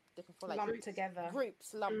word I'm looking for? Like lumped together.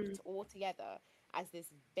 Groups lumped all together as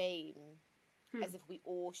this BAME, as if we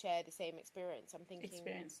all share the same experience. I'm thinking...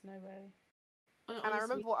 Experience, no way. And I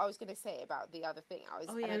remember what I was going to say about the other thing. I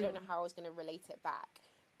don't know how I was going to relate it back.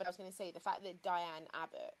 But I was going to say the fact that Diane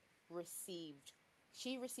Abbott received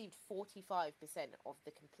 45% of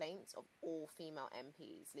the complaints of all female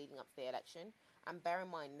MPs leading up to the election. And bear in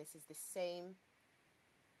mind, this is the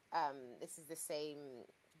same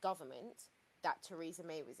government that Theresa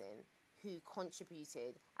May was in, who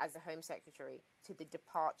contributed as the Home Secretary to the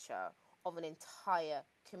departure of an entire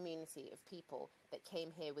community of people that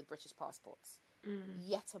came here with British passports.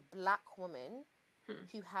 Yet a black woman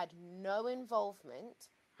who had no involvement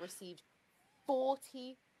received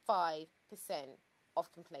 45%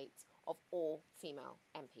 of complaints of all female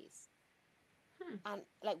MPs. And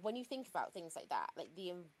like, when you think about things like that, like the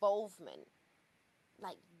involvement,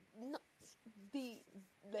 like not the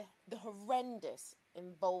horrendous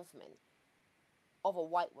involvement of a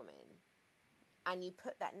white woman, and you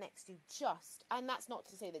put that next to and that's not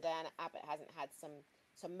to say that Diana Abbott hasn't had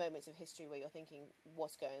some moments of history where you're thinking,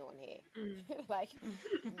 what's going on here? Like,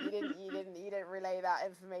 you didn't relay that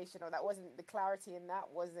information, or that wasn't the clarity in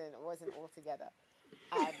that wasn't altogether.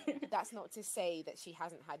 That's not to say that she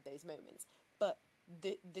hasn't had those moments, but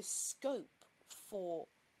the scope for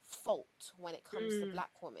fault when it comes to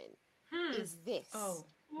black women is this.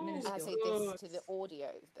 And I say this to the audio,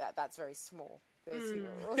 that's very small.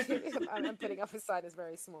 I'm putting up a sign as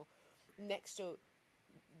very small. Next to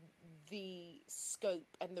the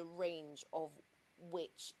scope and the range of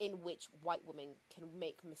in which white women can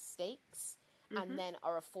make mistakes and then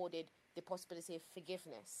are afforded the possibility of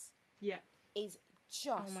forgiveness. Is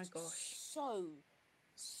just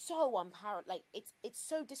so unparalleled. Like, it's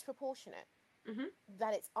so disproportionate.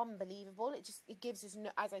 That it's unbelievable. It gives us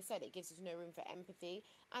no, as I said, it gives us no room for empathy,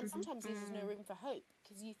 and sometimes gives us no room for hope,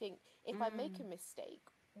 because you think, if I make a mistake,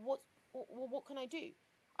 what can I do?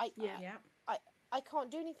 I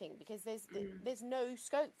can't do anything, because there's no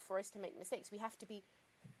scope for us to make mistakes. We have to be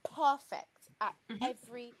perfect at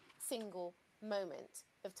every single moment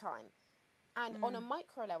of time. And on a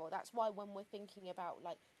micro level, that's why when we're thinking about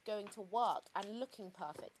like going to work and looking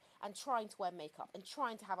perfect and trying to wear makeup and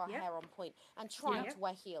trying to have our hair on point and trying to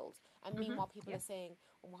wear heels, and meanwhile people are saying,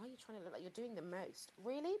 well, why are you trying to look like you're doing the most?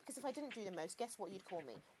 Really? Because if I didn't do the most, guess what you'd call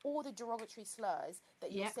me? All the derogatory slurs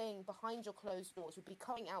that you're saying behind your closed doors would be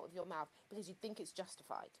coming out of your mouth because you think it's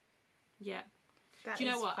justified. Yeah. That Do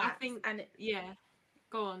you know what? Facts. I think, and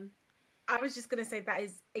go on. I was just going to say that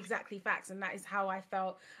is exactly facts, and that is how I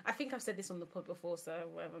felt. I think I've said this on the pod before, so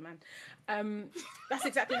whatever, man. That's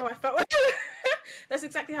exactly how I felt. That's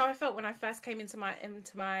exactly how I felt when I first came into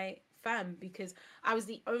my firm, because I was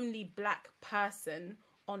the only black person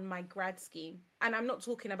on my grad scheme. And I'm not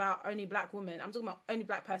talking about only black women, I'm talking about only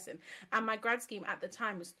black person. And my grad scheme at the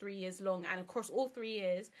time was 3 years long, and across all 3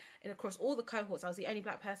 years and across all the cohorts, I was the only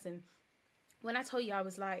black person. When I tell you, I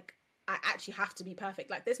was like, I actually have to be perfect.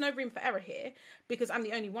 Like, there's no room for error here because I'm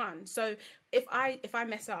the only one. So if I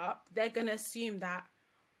mess up, they're gonna assume that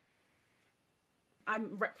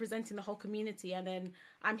I'm representing the whole community, and then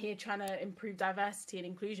I'm here trying to improve diversity and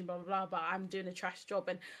inclusion, blah, blah, blah, but I'm doing a trash job.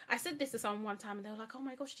 And I said this to someone one time, and they were like, oh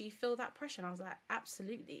my gosh, do you feel that pressure? And I was like,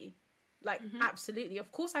 absolutely. Like, absolutely.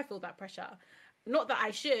 Of course I feel that pressure. Not that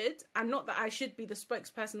I should, and not that I should be the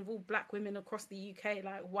spokesperson of all black women across the UK.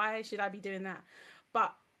 Like, why should I be doing that?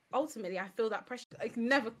 But ultimately, I feel that pressure. Like,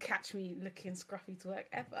 never catch me looking scruffy to work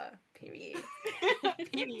ever. Period.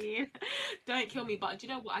 Period. Don't kill me. But do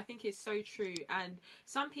you know what? I think it's so true. And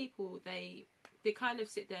some people, they kind of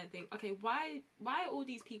sit there and think, okay, why are all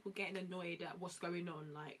these people getting annoyed at what's going on?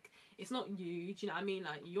 Like, it's not you. Do you know what I mean?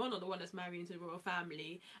 Like, you're not the one that's married into the royal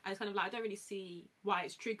family. And it's kind of like, I don't really see why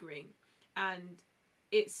it's triggering. And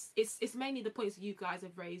it's mainly the points that you guys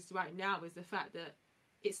have raised right now, is the fact that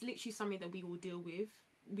it's literally something that we all deal with.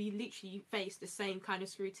 We literally face the same kind of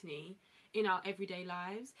scrutiny in our everyday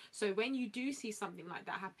lives. So when you do see something like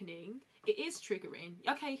that happening, it is triggering.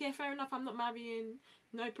 Okay, yeah, fair enough, I'm not marrying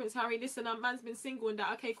no Prince Harry. Listen, man's been single and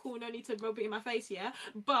that. Okay, cool, no need to rub it in my face, yeah?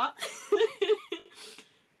 But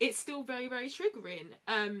it's still very, very triggering.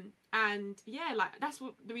 And yeah, like, that's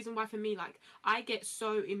the reason why for me, like, I get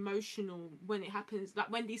so emotional when it happens, like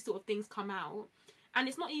when these sort of things come out. And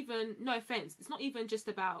it's not even, no offense, it's not even just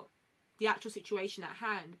about the actual situation at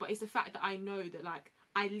hand, but it's the fact that I know that, like,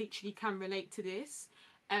 I literally can relate to this,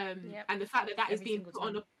 and the fact that is being put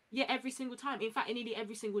on every single time, in fact nearly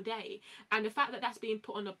every single day, and the fact that that's being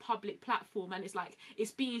put on a public platform, and it's like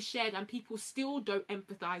it's being shared and people still don't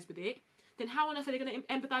empathize with it, then how on earth are they going to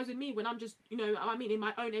empathize with me when I'm just, you know, I mean, in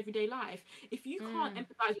my own everyday life? If you can't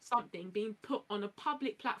empathize with something being put on a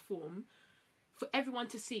public platform for everyone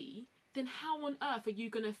to see, then how on earth are you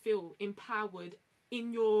going to feel empowered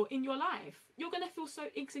in your life? You're going to feel so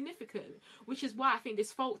insignificant, which is why I think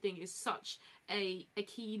this fault thing is such a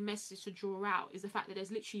key message to draw out, is the fact that there's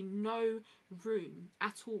literally no room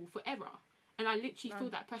at all for error. And I literally feel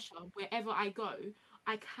that pressure wherever I go.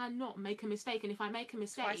 I cannot make a mistake, and if I make a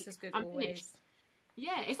mistake, twice as good, I'm always finished.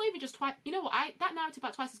 Yeah, it's not even just twice. You know what? That narrative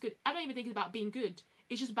about twice as good, I don't even think it's about being good.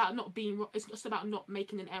 It's just about not being. It's just about not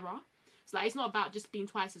making an error. So, like, it's not about just being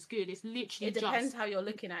twice as good. It's literally it depends how you're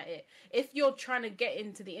looking at it. If you're trying to get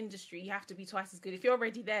into the industry, you have to be twice as good. If you're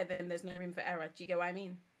already there, then there's no room for error. Do you get what I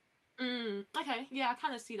mean? Okay, yeah, I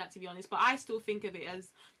kind of see that, to be honest, but I still think of it as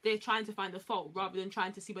they're trying to find the fault rather than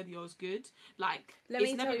trying to see whether yours good. Like, let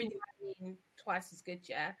me tell you what I mean, twice as good,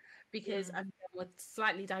 yeah, because we're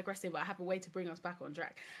slightly digressing, but I have a way to bring us back on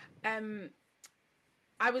track.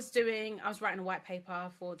 I was writing a white paper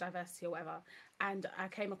for diversity or whatever, and I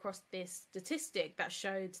came across this statistic that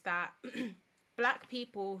showed that black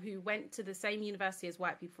people who went to the same university as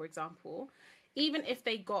white people, for example, even if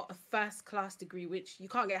they got a first-class degree, which you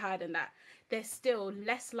can't get higher than that, they're still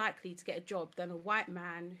less likely to get a job than a white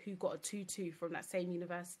man who got a 2-2 from that same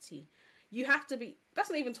university. You have to be, that's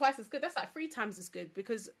not even twice as good, that's like 3 times as good,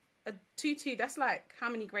 because a 2-2, that's like how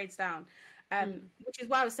many grades down? Which is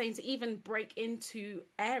why I was saying, to even break into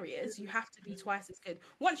areas, you have to be twice as good.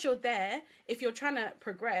 Once you're there, if you're trying to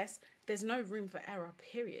progress, there's no room for error,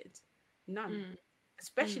 period. None.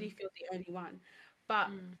 Especially if you're the only one. But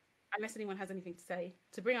unless anyone has anything to say,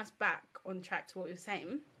 to bring us back on track to what we were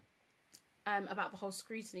saying about the whole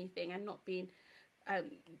scrutiny thing and not being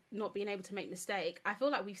able to make mistake, I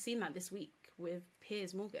feel like we've seen that this week with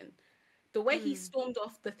Piers Morgan. The way he stormed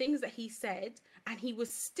off, the things that he said, and he was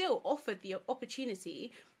still offered the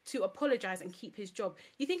opportunity to apologise and keep his job.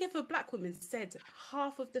 You think if a black woman said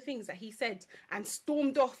half of the things that he said and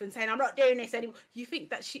stormed off and saying, I'm not doing this anymore, you think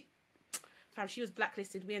that she was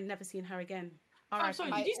blacklisted, we had never seen her again. I'm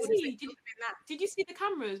sorry, did you see the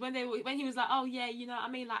cameras when he was like, oh yeah, you know what I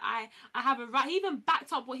mean, like I have a right, he even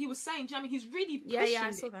backed up what he was saying. Do you know what I mean? He's really pushing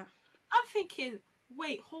I saw that. I'm thinking,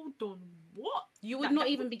 wait, hold on, what? You would not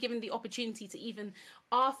even be given the opportunity to even,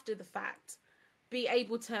 after the fact, be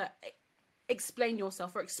able to explain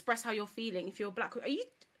yourself or express how you're feeling if you're black. Are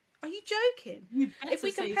you joking? If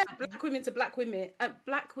we compare black women to black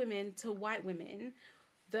women to white women,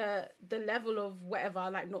 the level of whatever,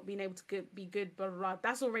 like not being able to be good, blah, blah, blah,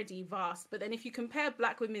 that's already vast. But then if you compare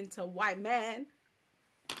black women to white men,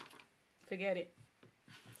 forget it.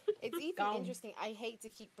 It's even interesting. I hate to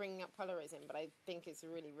keep bringing up colorism, but I think it's a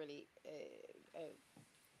really, really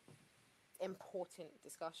important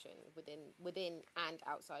discussion within and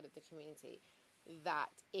outside of the community. That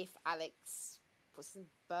if Alex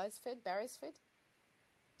Beresford,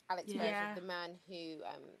 Alex Beresford, the man who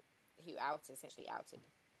essentially outed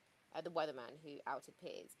the weatherman who outed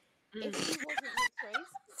Piers, if he wasn't mixed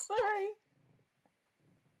race, sorry.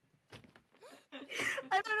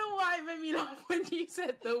 I don't know why it made me laugh when you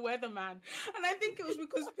said the weatherman. And I think it was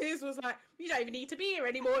because Piers was like, you don't even need to be here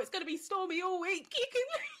anymore. It's going to be stormy all week. You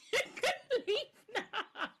can leave now.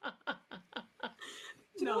 Do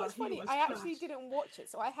you know what's funny? I actually didn't watch it,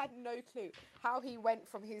 so I had no clue how he went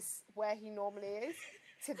from where he normally is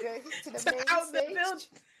to the main stage.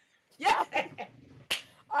 Yeah.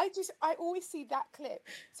 I always see that clip.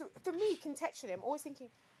 So for me, contextually, I'm always thinking,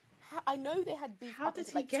 I know they had beef up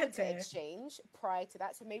into Twitter exchange prior to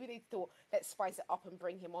that, so maybe they thought, let's spice it up and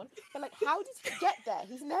bring him on. But like, how did he get there?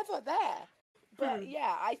 He's never there. But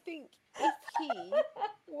yeah, I think if he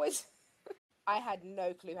was, I had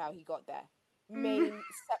no clue how he got there.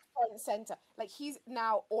 Front and center. Like, he's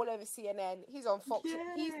now all over CNN. He's on Fox.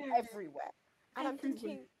 Yeah. He's everywhere. And I'm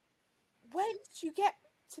thinking, when did you get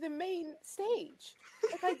to the main stage?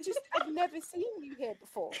 Like, I've never seen you here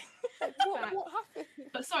before. Like, what happened?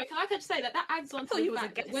 But sorry, can I just say that adds on to the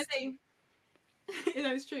fact that when they, you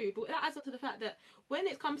know, it's true, but that adds on to the fact that when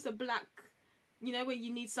it comes to black, you know, where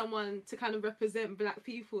you need someone to kind of represent black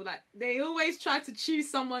people, like, they always try to choose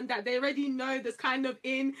someone that they already know that's kind of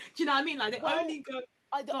in, do you know what I mean? Like, they only go...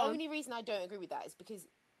 The only reason I don't agree with that is because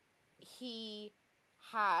he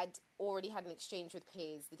had already had an exchange with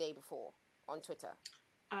Piers the day before on Twitter.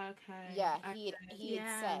 Okay. Yeah, he had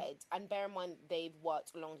said, and bear in mind, they've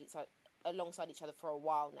worked alongside each other for a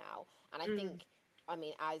while now, and I think, I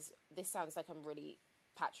mean, as this sounds like I'm really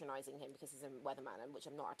patronising him because he's a weatherman, which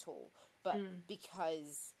I'm not at all, but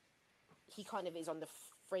because he kind of is on the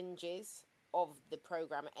fringes of the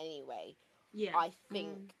programme anyway, I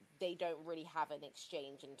think they don't really have an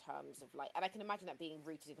exchange in terms of, like, and I can imagine that being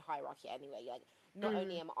rooted in hierarchy anyway, like, not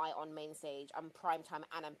only am I on main stage, I'm primetime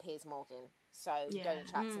and I'm Piers Morgan, so don't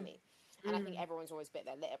chat to me. And I think everyone's always bit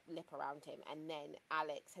their lip around him. And then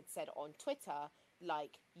Alex had said on Twitter,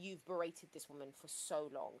 like, you've berated this woman for so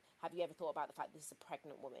long. Have you ever thought about the fact this is a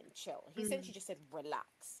pregnant woman? Chill. He essentially just said,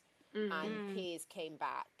 relax. And Piers came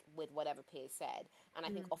back with whatever Piers said. And I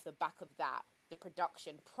think off the back of that, the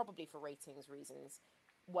production, probably for ratings reasons,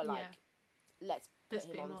 were like, let's put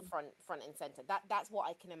him on front and centre. That's what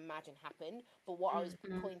I can imagine happened. But what I was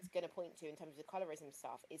going to point to in terms of the colorism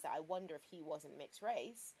stuff is that I wonder if he wasn't mixed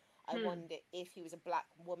race. I wonder if he was a black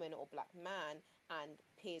woman or black man, and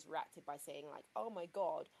Piers reacted by saying, like, oh my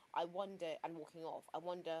God, I wonder, and walking off, I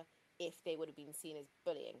wonder if they would have been seen as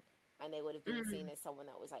bullying, and they would have been seen as someone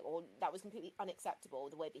that was like, or that was completely unacceptable,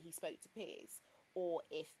 the way that he spoke to Piers, or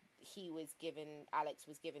if Alex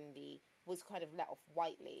was kind of let off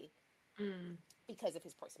whitely because of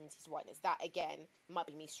his proximity to whiteness. That, again, might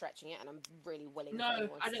be me stretching it, and I'm really willing for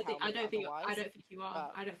anyone to tell me otherwise. I don't think you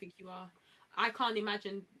are. I don't think you are. I can't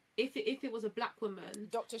imagine if it was a black woman.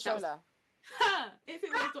 Dr. Shola. If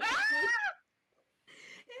it was Dr. Shola.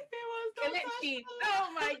 If it was Dr. Shola.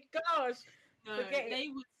 Oh my gosh. No, they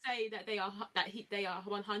would say that they are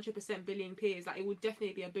 100% bullying Piers. Like, it would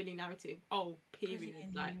definitely be a bullying narrative. Oh, period.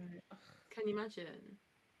 Like, can you imagine?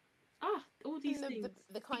 All these things.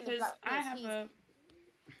 The kind because of I have a...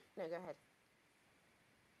 No, go ahead.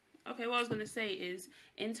 Okay, what I was going to say is,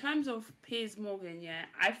 in terms of Piers Morgan,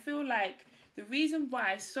 I feel like the reason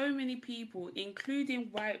why so many people, including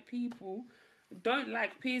white people, don't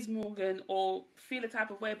like Piers Morgan or feel a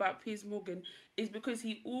type of way about Piers Morgan is because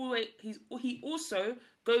he also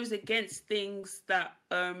goes against things that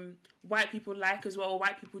white people like as well, or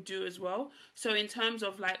white people do as well. So in terms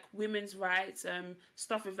of, like, women's rights,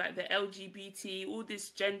 stuff with, like, the LGBT, all this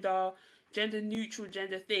gender neutral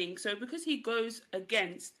gender thing. So because he goes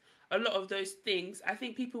against a lot of those things, I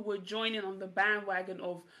think people were joining on the bandwagon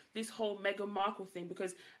of this whole Meghan Markle thing,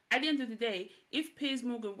 because at the end of the day, if Piers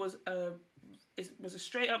Morgan was a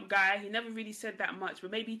straight up guy, he never really said that much, but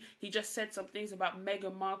maybe he just said some things about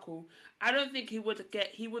Meghan Markle, I don't think he would have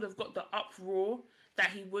got the uproar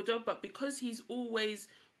that he would have. But because he's always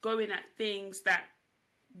going at things that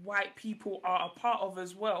white people are a part of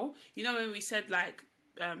as well. You know, when we said like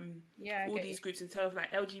all these groups in terms of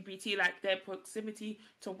like LGBT, like their proximity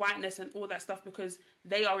to whiteness and all that stuff, because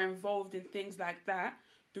they are involved in things like that.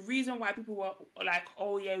 The reason why people were like,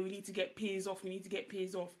 oh yeah, we need to get peers off,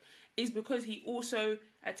 is because he also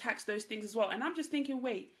attacks those things as well. And I'm just thinking,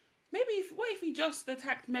 wait, what if he just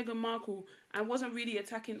attacked Meghan Markle and wasn't really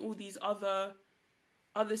attacking all these other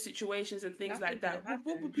situations and things like that?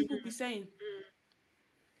 What would people be saying?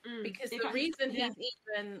 Because the reason he's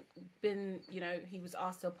even been, he was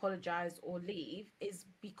asked to apologize or leave is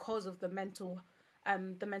because of the mental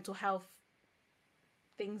health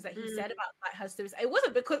things that he said about like her students. It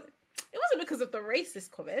wasn't because of the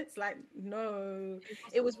racist comments. Like, no,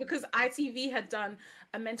 it was because ITV had done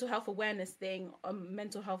a mental health awareness thing, a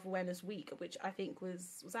mental health awareness week, which I think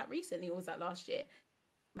was that recently or was that last year?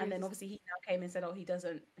 And then obviously he now came and said, oh, he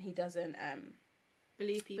doesn't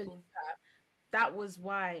believe people. That was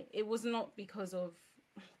why. It was not because of,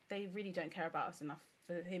 they really don't care about us enough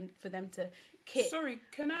for them to kick. Sorry,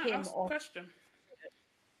 can I ask a question?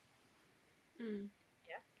 Yeah.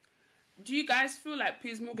 Do you guys feel like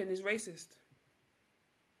Piers Morgan is racist?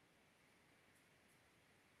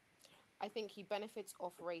 I think he benefits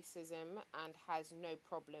off racism and has no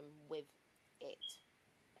problem with it.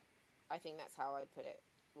 I think that's how I put it.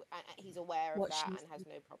 He's aware of that and has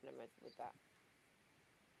no problem with that.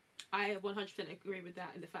 I 100% agree with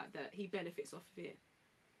that, and the fact that he benefits off of it.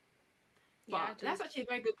 But that's actually a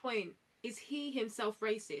very good point. Is he himself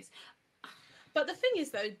racist? But the thing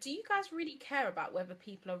is, though, do you guys really care about whether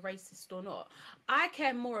people are racist or not? I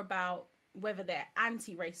care more about whether they're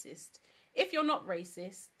anti-racist. If you're not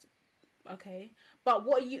racist, okay, but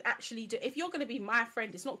what you actually do, if you're going to be my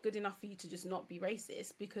friend, it's not good enough for you to just not be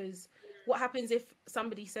racist, because what happens if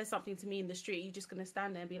somebody says something to me in the street? You're just going to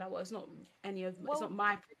stand there and be like, well, it's not it's not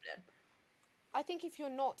my problem. I think if you're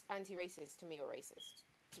not anti-racist, to me, you're racist.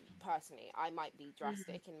 Personally, I might be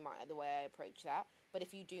drastic in the way I approach that, but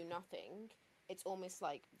if you do nothing, it's almost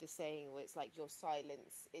like the saying where it's like your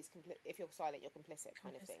silence is if you're silent, you're complicit,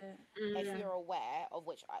 kind of thing. If you're aware of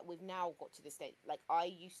which we've now got to the state, like I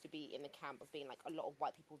used to be in the camp of being like, a lot of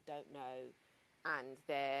white people don't know, and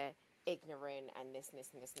they're ignorant, and this,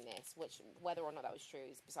 which whether or not that was true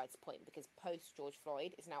is besides the point, because post George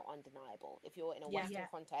Floyd is now undeniable. If you're in a Western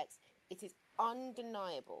context, it is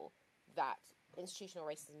undeniable that institutional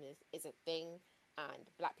racism is a thing, and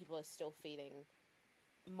black people are still feeling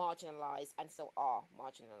marginalized and still are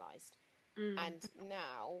marginalized. And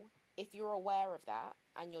now, if you're aware of that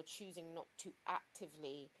and you're choosing not to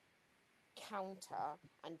actively counter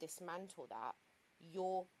and dismantle that,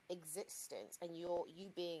 your existence and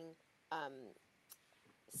you being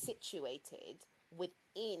situated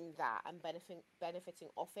within that and benefiting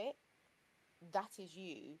off it, that is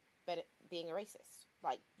you being a racist.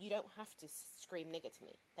 Like, you don't have to scream nigger to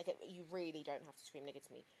me. Like, you really don't have to scream nigger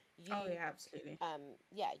to me. Absolutely.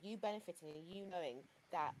 You benefiting and you knowing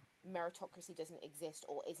that meritocracy doesn't exist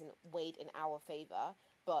or isn't weighed in our favor,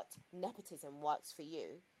 but nepotism works for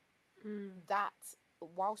you. That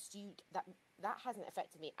whilst that hasn't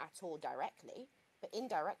affected me at all directly, but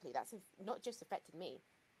indirectly, that's not just affected me.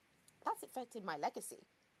 That's affected my legacy.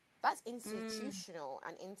 That's institutional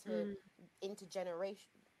and intergenerational.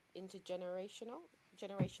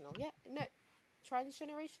 Yeah, no.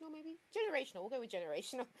 Transgenerational, maybe? Generational. We'll go with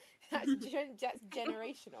generational. That's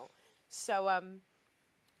generational. So,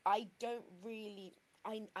 I don't really...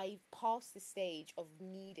 I've passed the stage of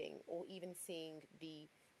needing or even seeing the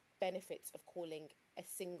benefits of calling a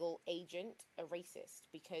single agent a racist,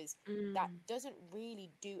 because that doesn't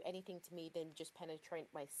really do anything to me than just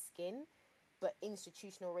penetrate my skin. But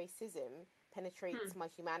institutional racism penetrates my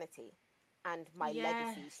humanity and my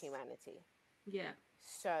legacy's humanity. Yeah.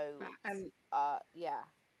 So,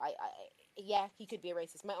 he could be a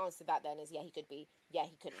racist. My answer to that then is he could be. Yeah,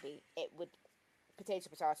 he couldn't be. It would potato.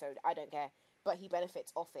 I don't care. But he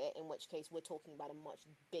benefits off it. In which case, we're talking about a much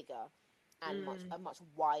bigger and a much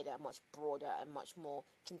wider, much broader, and much more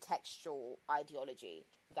contextual ideology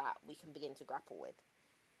that we can begin to grapple with.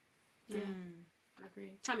 Yeah, I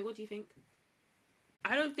agree. Tammy, what do you think?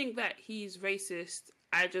 I don't think that he's racist.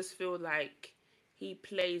 I just feel like he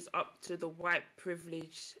plays up to the white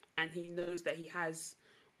privilege, and he knows that he has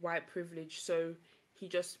white privilege, so he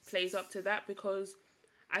just plays up to that. Because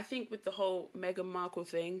I think with the whole Meghan Markle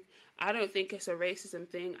thing, I don't think it's a racism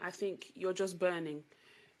thing. I think you're just burning.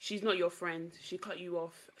 She's not your friend. She cut you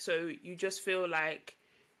off. So you just feel like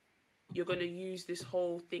you're going to use this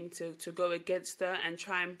whole thing to go against her and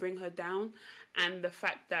try and bring her down. And the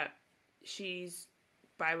fact that she's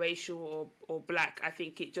biracial or black, I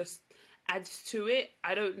think it just adds to it.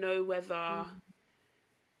 I don't know whether.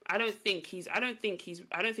 I don't think he's a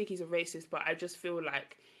racist, but I just feel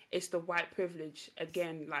like it's the white privilege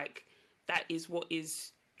again. Like that is what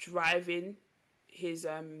is driving his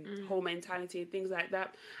whole mentality and things like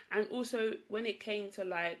that. And also when it came to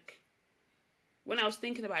like, when I was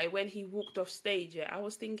thinking about it, when he walked off stage, I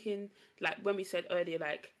was thinking like when we said earlier,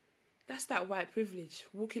 like that's that white privilege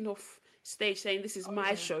walking off stage saying this is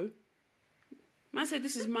my show. Man said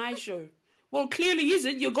this is my show. Well, clearly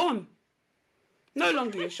isn't. You're gone. No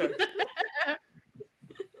longer your show.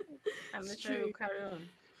 And the show will carry on.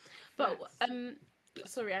 But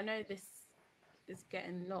sorry, I know this is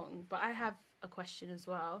getting long, but I have a question as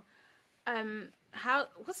well.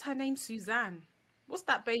 What's her name? Suzanne. What's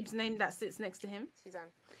that babe's name that sits next to him?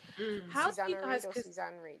 Suzanne. How Susanna do you guys? Reid or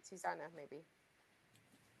Suzanne Reid? Susanna, maybe.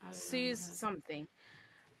 Suze something.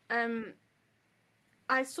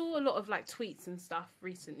 I saw a lot of like tweets and stuff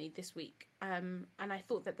recently this week, and I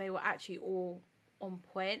thought that they were actually all on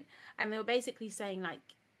point, and they were basically saying like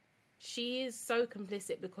she is so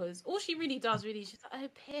complicit because all she really does she's like, oh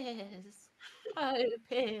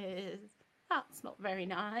Piers, that's not very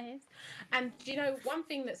nice. And you know, one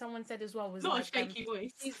thing that someone said as well was not like, a shaky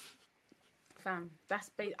voice. Fam,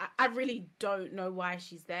 that's I really don't know why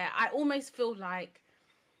she's there. I almost feel like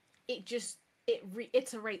it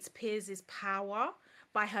reiterates Piers' power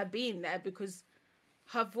by her being there, because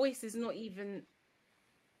her voice is not even,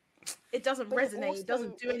 it doesn't resonate, it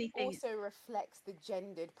doesn't do anything. It also reflects the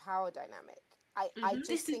gendered power dynamic. I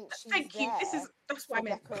just think she's that's for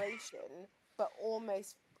decoration, but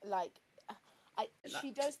almost like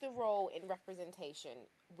she does the role in representation.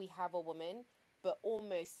 We have a woman, but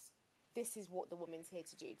almost this is what the woman's here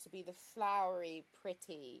to do, to be the flowery,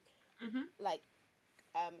 pretty, like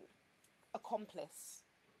accomplice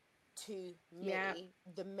to me,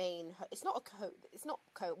 the main. It's not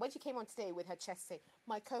when she came on today with her chest saying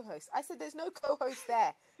my co-host, I said there's no co-host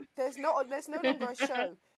there. There's no longer a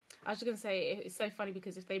show. I was just gonna say it's so funny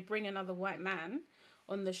because if they bring another white man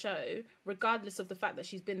on the show, regardless of the fact that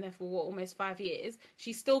she's been there for almost 5 years,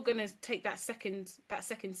 she's still gonna take that second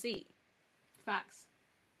seat. Facts.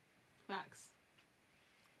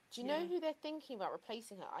 Do you know who they're thinking about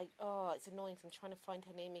replacing her? It's annoying because I'm trying to find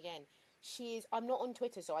her name again. I'm not on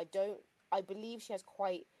Twitter, so I believe she has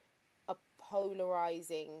quite a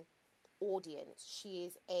polarizing audience. She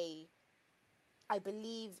is I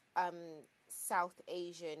believe, South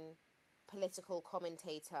Asian political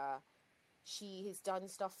commentator. She has done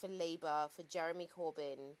stuff for Labour, for Jeremy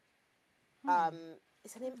Corbyn.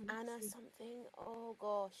 Is her name Anna something? Oh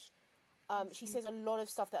gosh. She says a lot of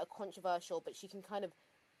stuff that are controversial, but she can kind of,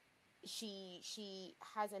 she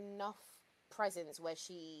has enough presence where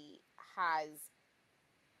she has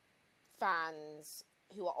fans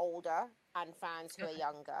who are older and fans who are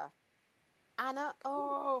younger. Anna,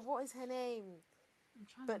 what is her name?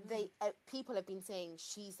 But people have been saying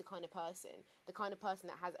she's the kind of person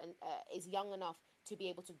that has is young enough to be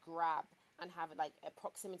able to grab and have like a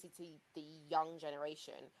proximity to the young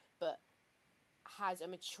generation, but has a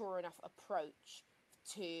mature enough approach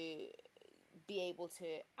to be able to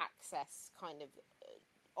access kind of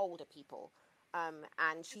older people.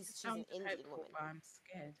 And she's an Indian woman. I'm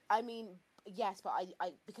scared. I mean, yes, but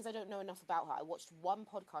I because I don't know enough about her. I watched one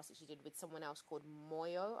podcast that she did with someone else called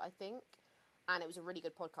Moyo, I think, and it was a really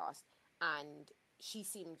good podcast. And she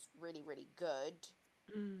seemed really, really good.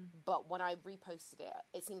 But when I reposted it,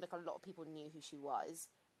 it seemed like a lot of people knew who she was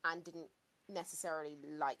and didn't necessarily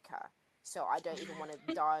like her. So I don't even want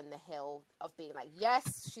to die on the hill of being like,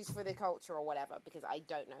 yes, she's for the culture or whatever, because I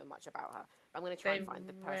don't know much about her. I'm going to try and find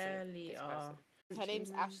the person. Really person. Her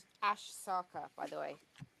name's Ash Sarkar, by the way.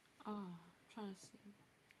 Oh, I'm trying to see.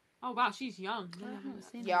 Oh, wow, she's young.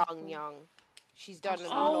 Young. She's done a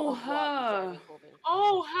lot of work with Jeremy Corbyn.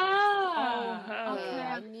 Oh, her. Okay.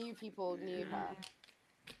 Yeah, I knew people knew her.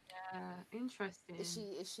 Yeah, interesting.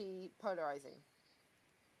 Is she polarizing?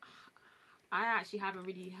 I actually haven't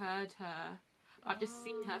really heard her. I've just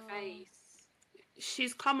seen her face.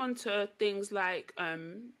 She's come onto things like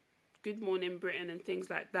Good Morning Britain and things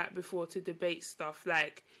like that before to debate stuff.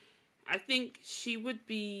 Like, I think she would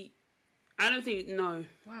be. I don't think no.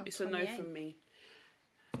 Wow, it's 28. A no from me.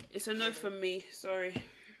 It's a no from me. Sorry,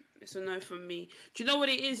 it's a no from me. Do you know what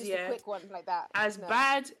it is? Just a quick one like that. As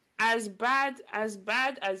bad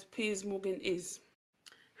as Piers Morgan is,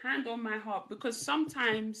 hand on my heart, because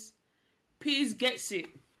sometimes Piers gets it,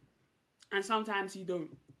 and sometimes he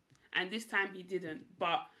don't. And this time he didn't.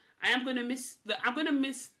 But I'm gonna miss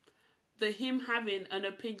the him having an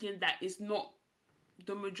opinion that is not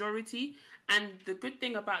the majority. And the good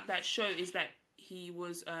thing about that show is that he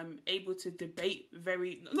was able to debate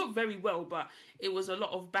not very well, but it was a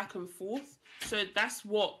lot of back and forth. So that's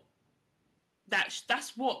what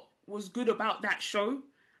was good about that show,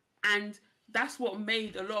 and that's what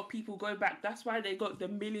made a lot of people go back. That's why they got the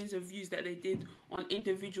millions of views that they did on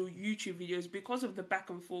individual YouTube videos, because of the back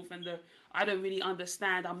and forth and the I don't really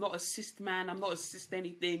understand, I'm not a cis man, I'm not a cis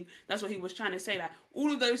anything. That's what he was trying to say. Like,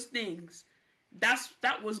 all of those things,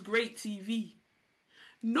 that was great TV.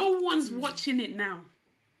 No one's watching it now.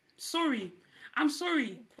 I'm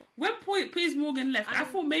sorry. When Piers Morgan left, I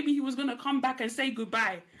thought maybe he was going to come back and say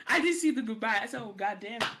goodbye. I didn't see the goodbye. I said, oh,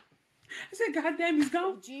 goddamn. I said, goddamn, he's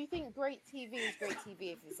gone. Do you think great TV is great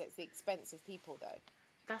TV if it's at the expense of people, though?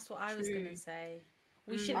 That's what I was going to say.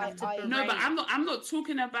 We shouldn't have to berate. No, but I'm not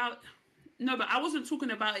talking about... No, but I wasn't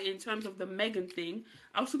talking about it in terms of the Meghan thing.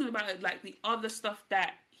 I was talking about it, like, the other stuff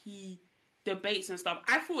that he debates and stuff.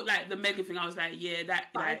 I thought, like, the Meghan thing, I was like, yeah, that...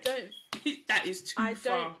 Like, that is too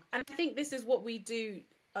far. And I think this is what we do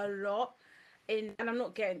a lot. And I'm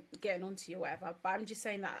not getting onto you or whatever, but I'm just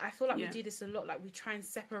saying that I feel like we do this a lot. Like, we try and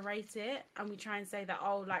separate it, and we try and say that,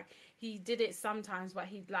 oh, like, he did it sometimes, but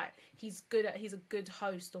he's a good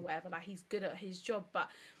host or whatever, like, he's good at his job. But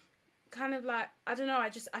kind of like, I don't know,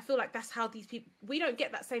 I feel like that's how these people, we don't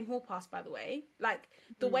get that same hall pass, by the way. Like,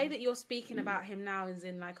 the way that you're speaking about him now is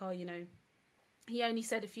in like, oh, you know, he only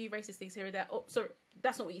said a few racist things here or there. Oh, sorry,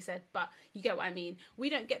 that's not what you said, but you get what I mean. We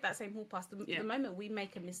don't get that same hall pass. The moment we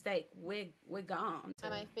make a mistake, we're gone.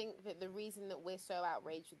 And I think that the reason that we're so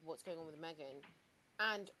outraged with what's going on with Meghan,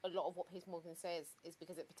 and a lot of what Piers Morgan says, is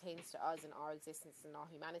because it pertains to us and our existence and our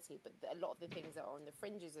humanity. But a lot of the things that are on the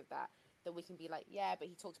fringes of that we can be like, yeah, but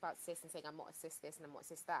he talked about cis and saying, I'm not a cis this and I'm not a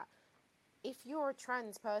cis that. If you're a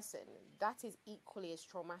trans person, that is equally as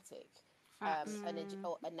traumatic a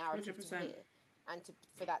narrative 100%. To hear. And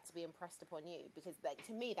for that to be impressed upon you, because like,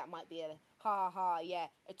 to me that might be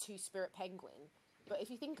a two-spirit penguin. But if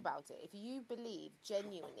you think about it, if you believe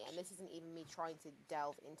genuinely, and this isn't even me trying to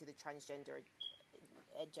delve into the transgender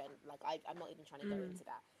agenda, like I'm not even trying to go into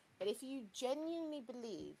that, but if you genuinely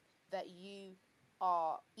believe that you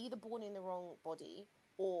are either born in the wrong body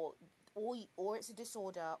or it's a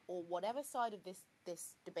disorder, or whatever side of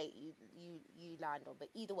this debate you land on, but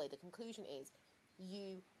either way the conclusion is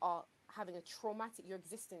you are having a traumatic, your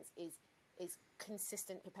existence is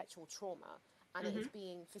consistent perpetual trauma, and it is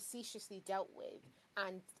being facetiously dealt with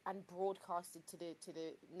and broadcasted to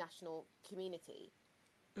the national community.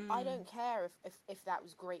 I don't care if that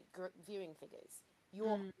was great viewing figures.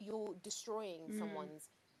 You're destroying someone's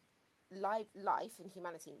life and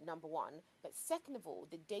humanity, number one, but second of all,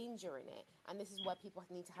 the danger in it, and this is where people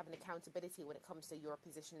need to have an accountability when it comes to your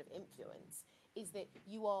position of influence, is that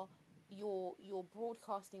you're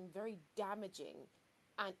broadcasting very damaging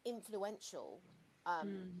and influential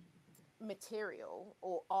material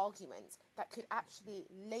or arguments that could actually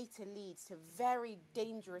later lead to very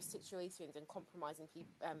dangerous situations and compromising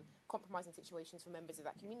situations for members of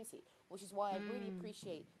that community, which is why I really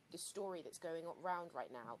appreciate the story that's going around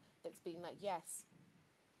right now, that's being like, yes,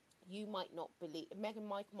 you might not believe, Meghan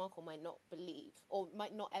Markle might not believe, or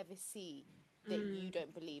might not ever see that you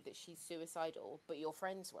don't believe that she's suicidal, but your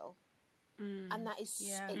friends will. And that is,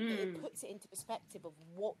 it puts it into perspective of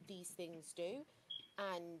what these things do.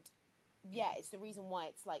 And yeah, it's the reason why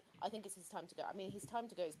it's like, I think it's his time to go. I mean, his time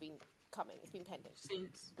to go has been coming, it's been pending.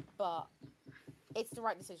 But it's the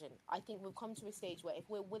right decision. I think we've come to a stage where if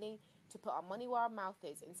we're willing to put our money where our mouth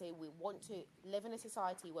is and say we want to live in a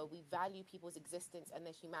society where we value people's existence and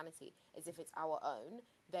their humanity as if it's our own,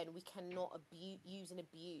 then we cannot use and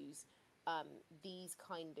abuse these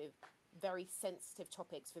kind of very sensitive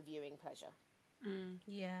topics for viewing pleasure.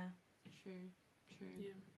 Yeah. True.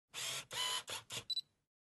 Yeah.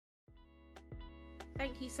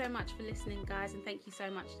 Thank you so much for listening, guys, and thank you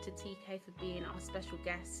so much to TK for being our special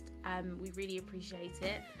guest. We really appreciate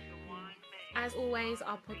it. As always,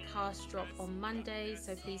 our podcasts drop on Mondays,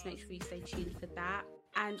 so please make sure you stay tuned for that.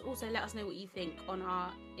 And also let us know what you think on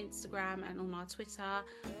our Instagram and on our Twitter.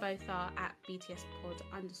 Both are at BTSpod_.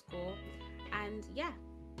 And yeah,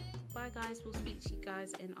 bye guys. We'll speak to you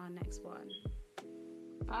guys in our next one.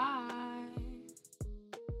 Bye.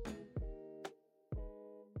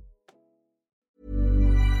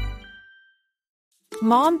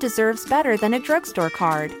 Mom deserves better than a drugstore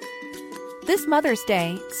card. This Mother's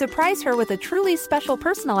Day, surprise her with a truly special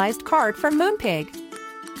personalized card from Moonpig.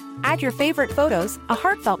 Add your favorite photos, a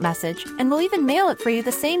heartfelt message, and we'll even mail it for you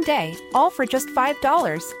the same day, all for just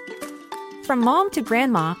 $5. From mom to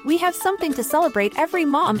grandma, we have something to celebrate every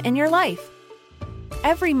mom in your life.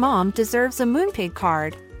 Every mom deserves a Moonpig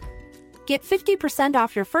card. Get 50%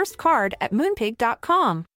 off your first card at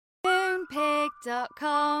moonpig.com.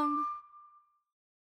 Moonpig.com.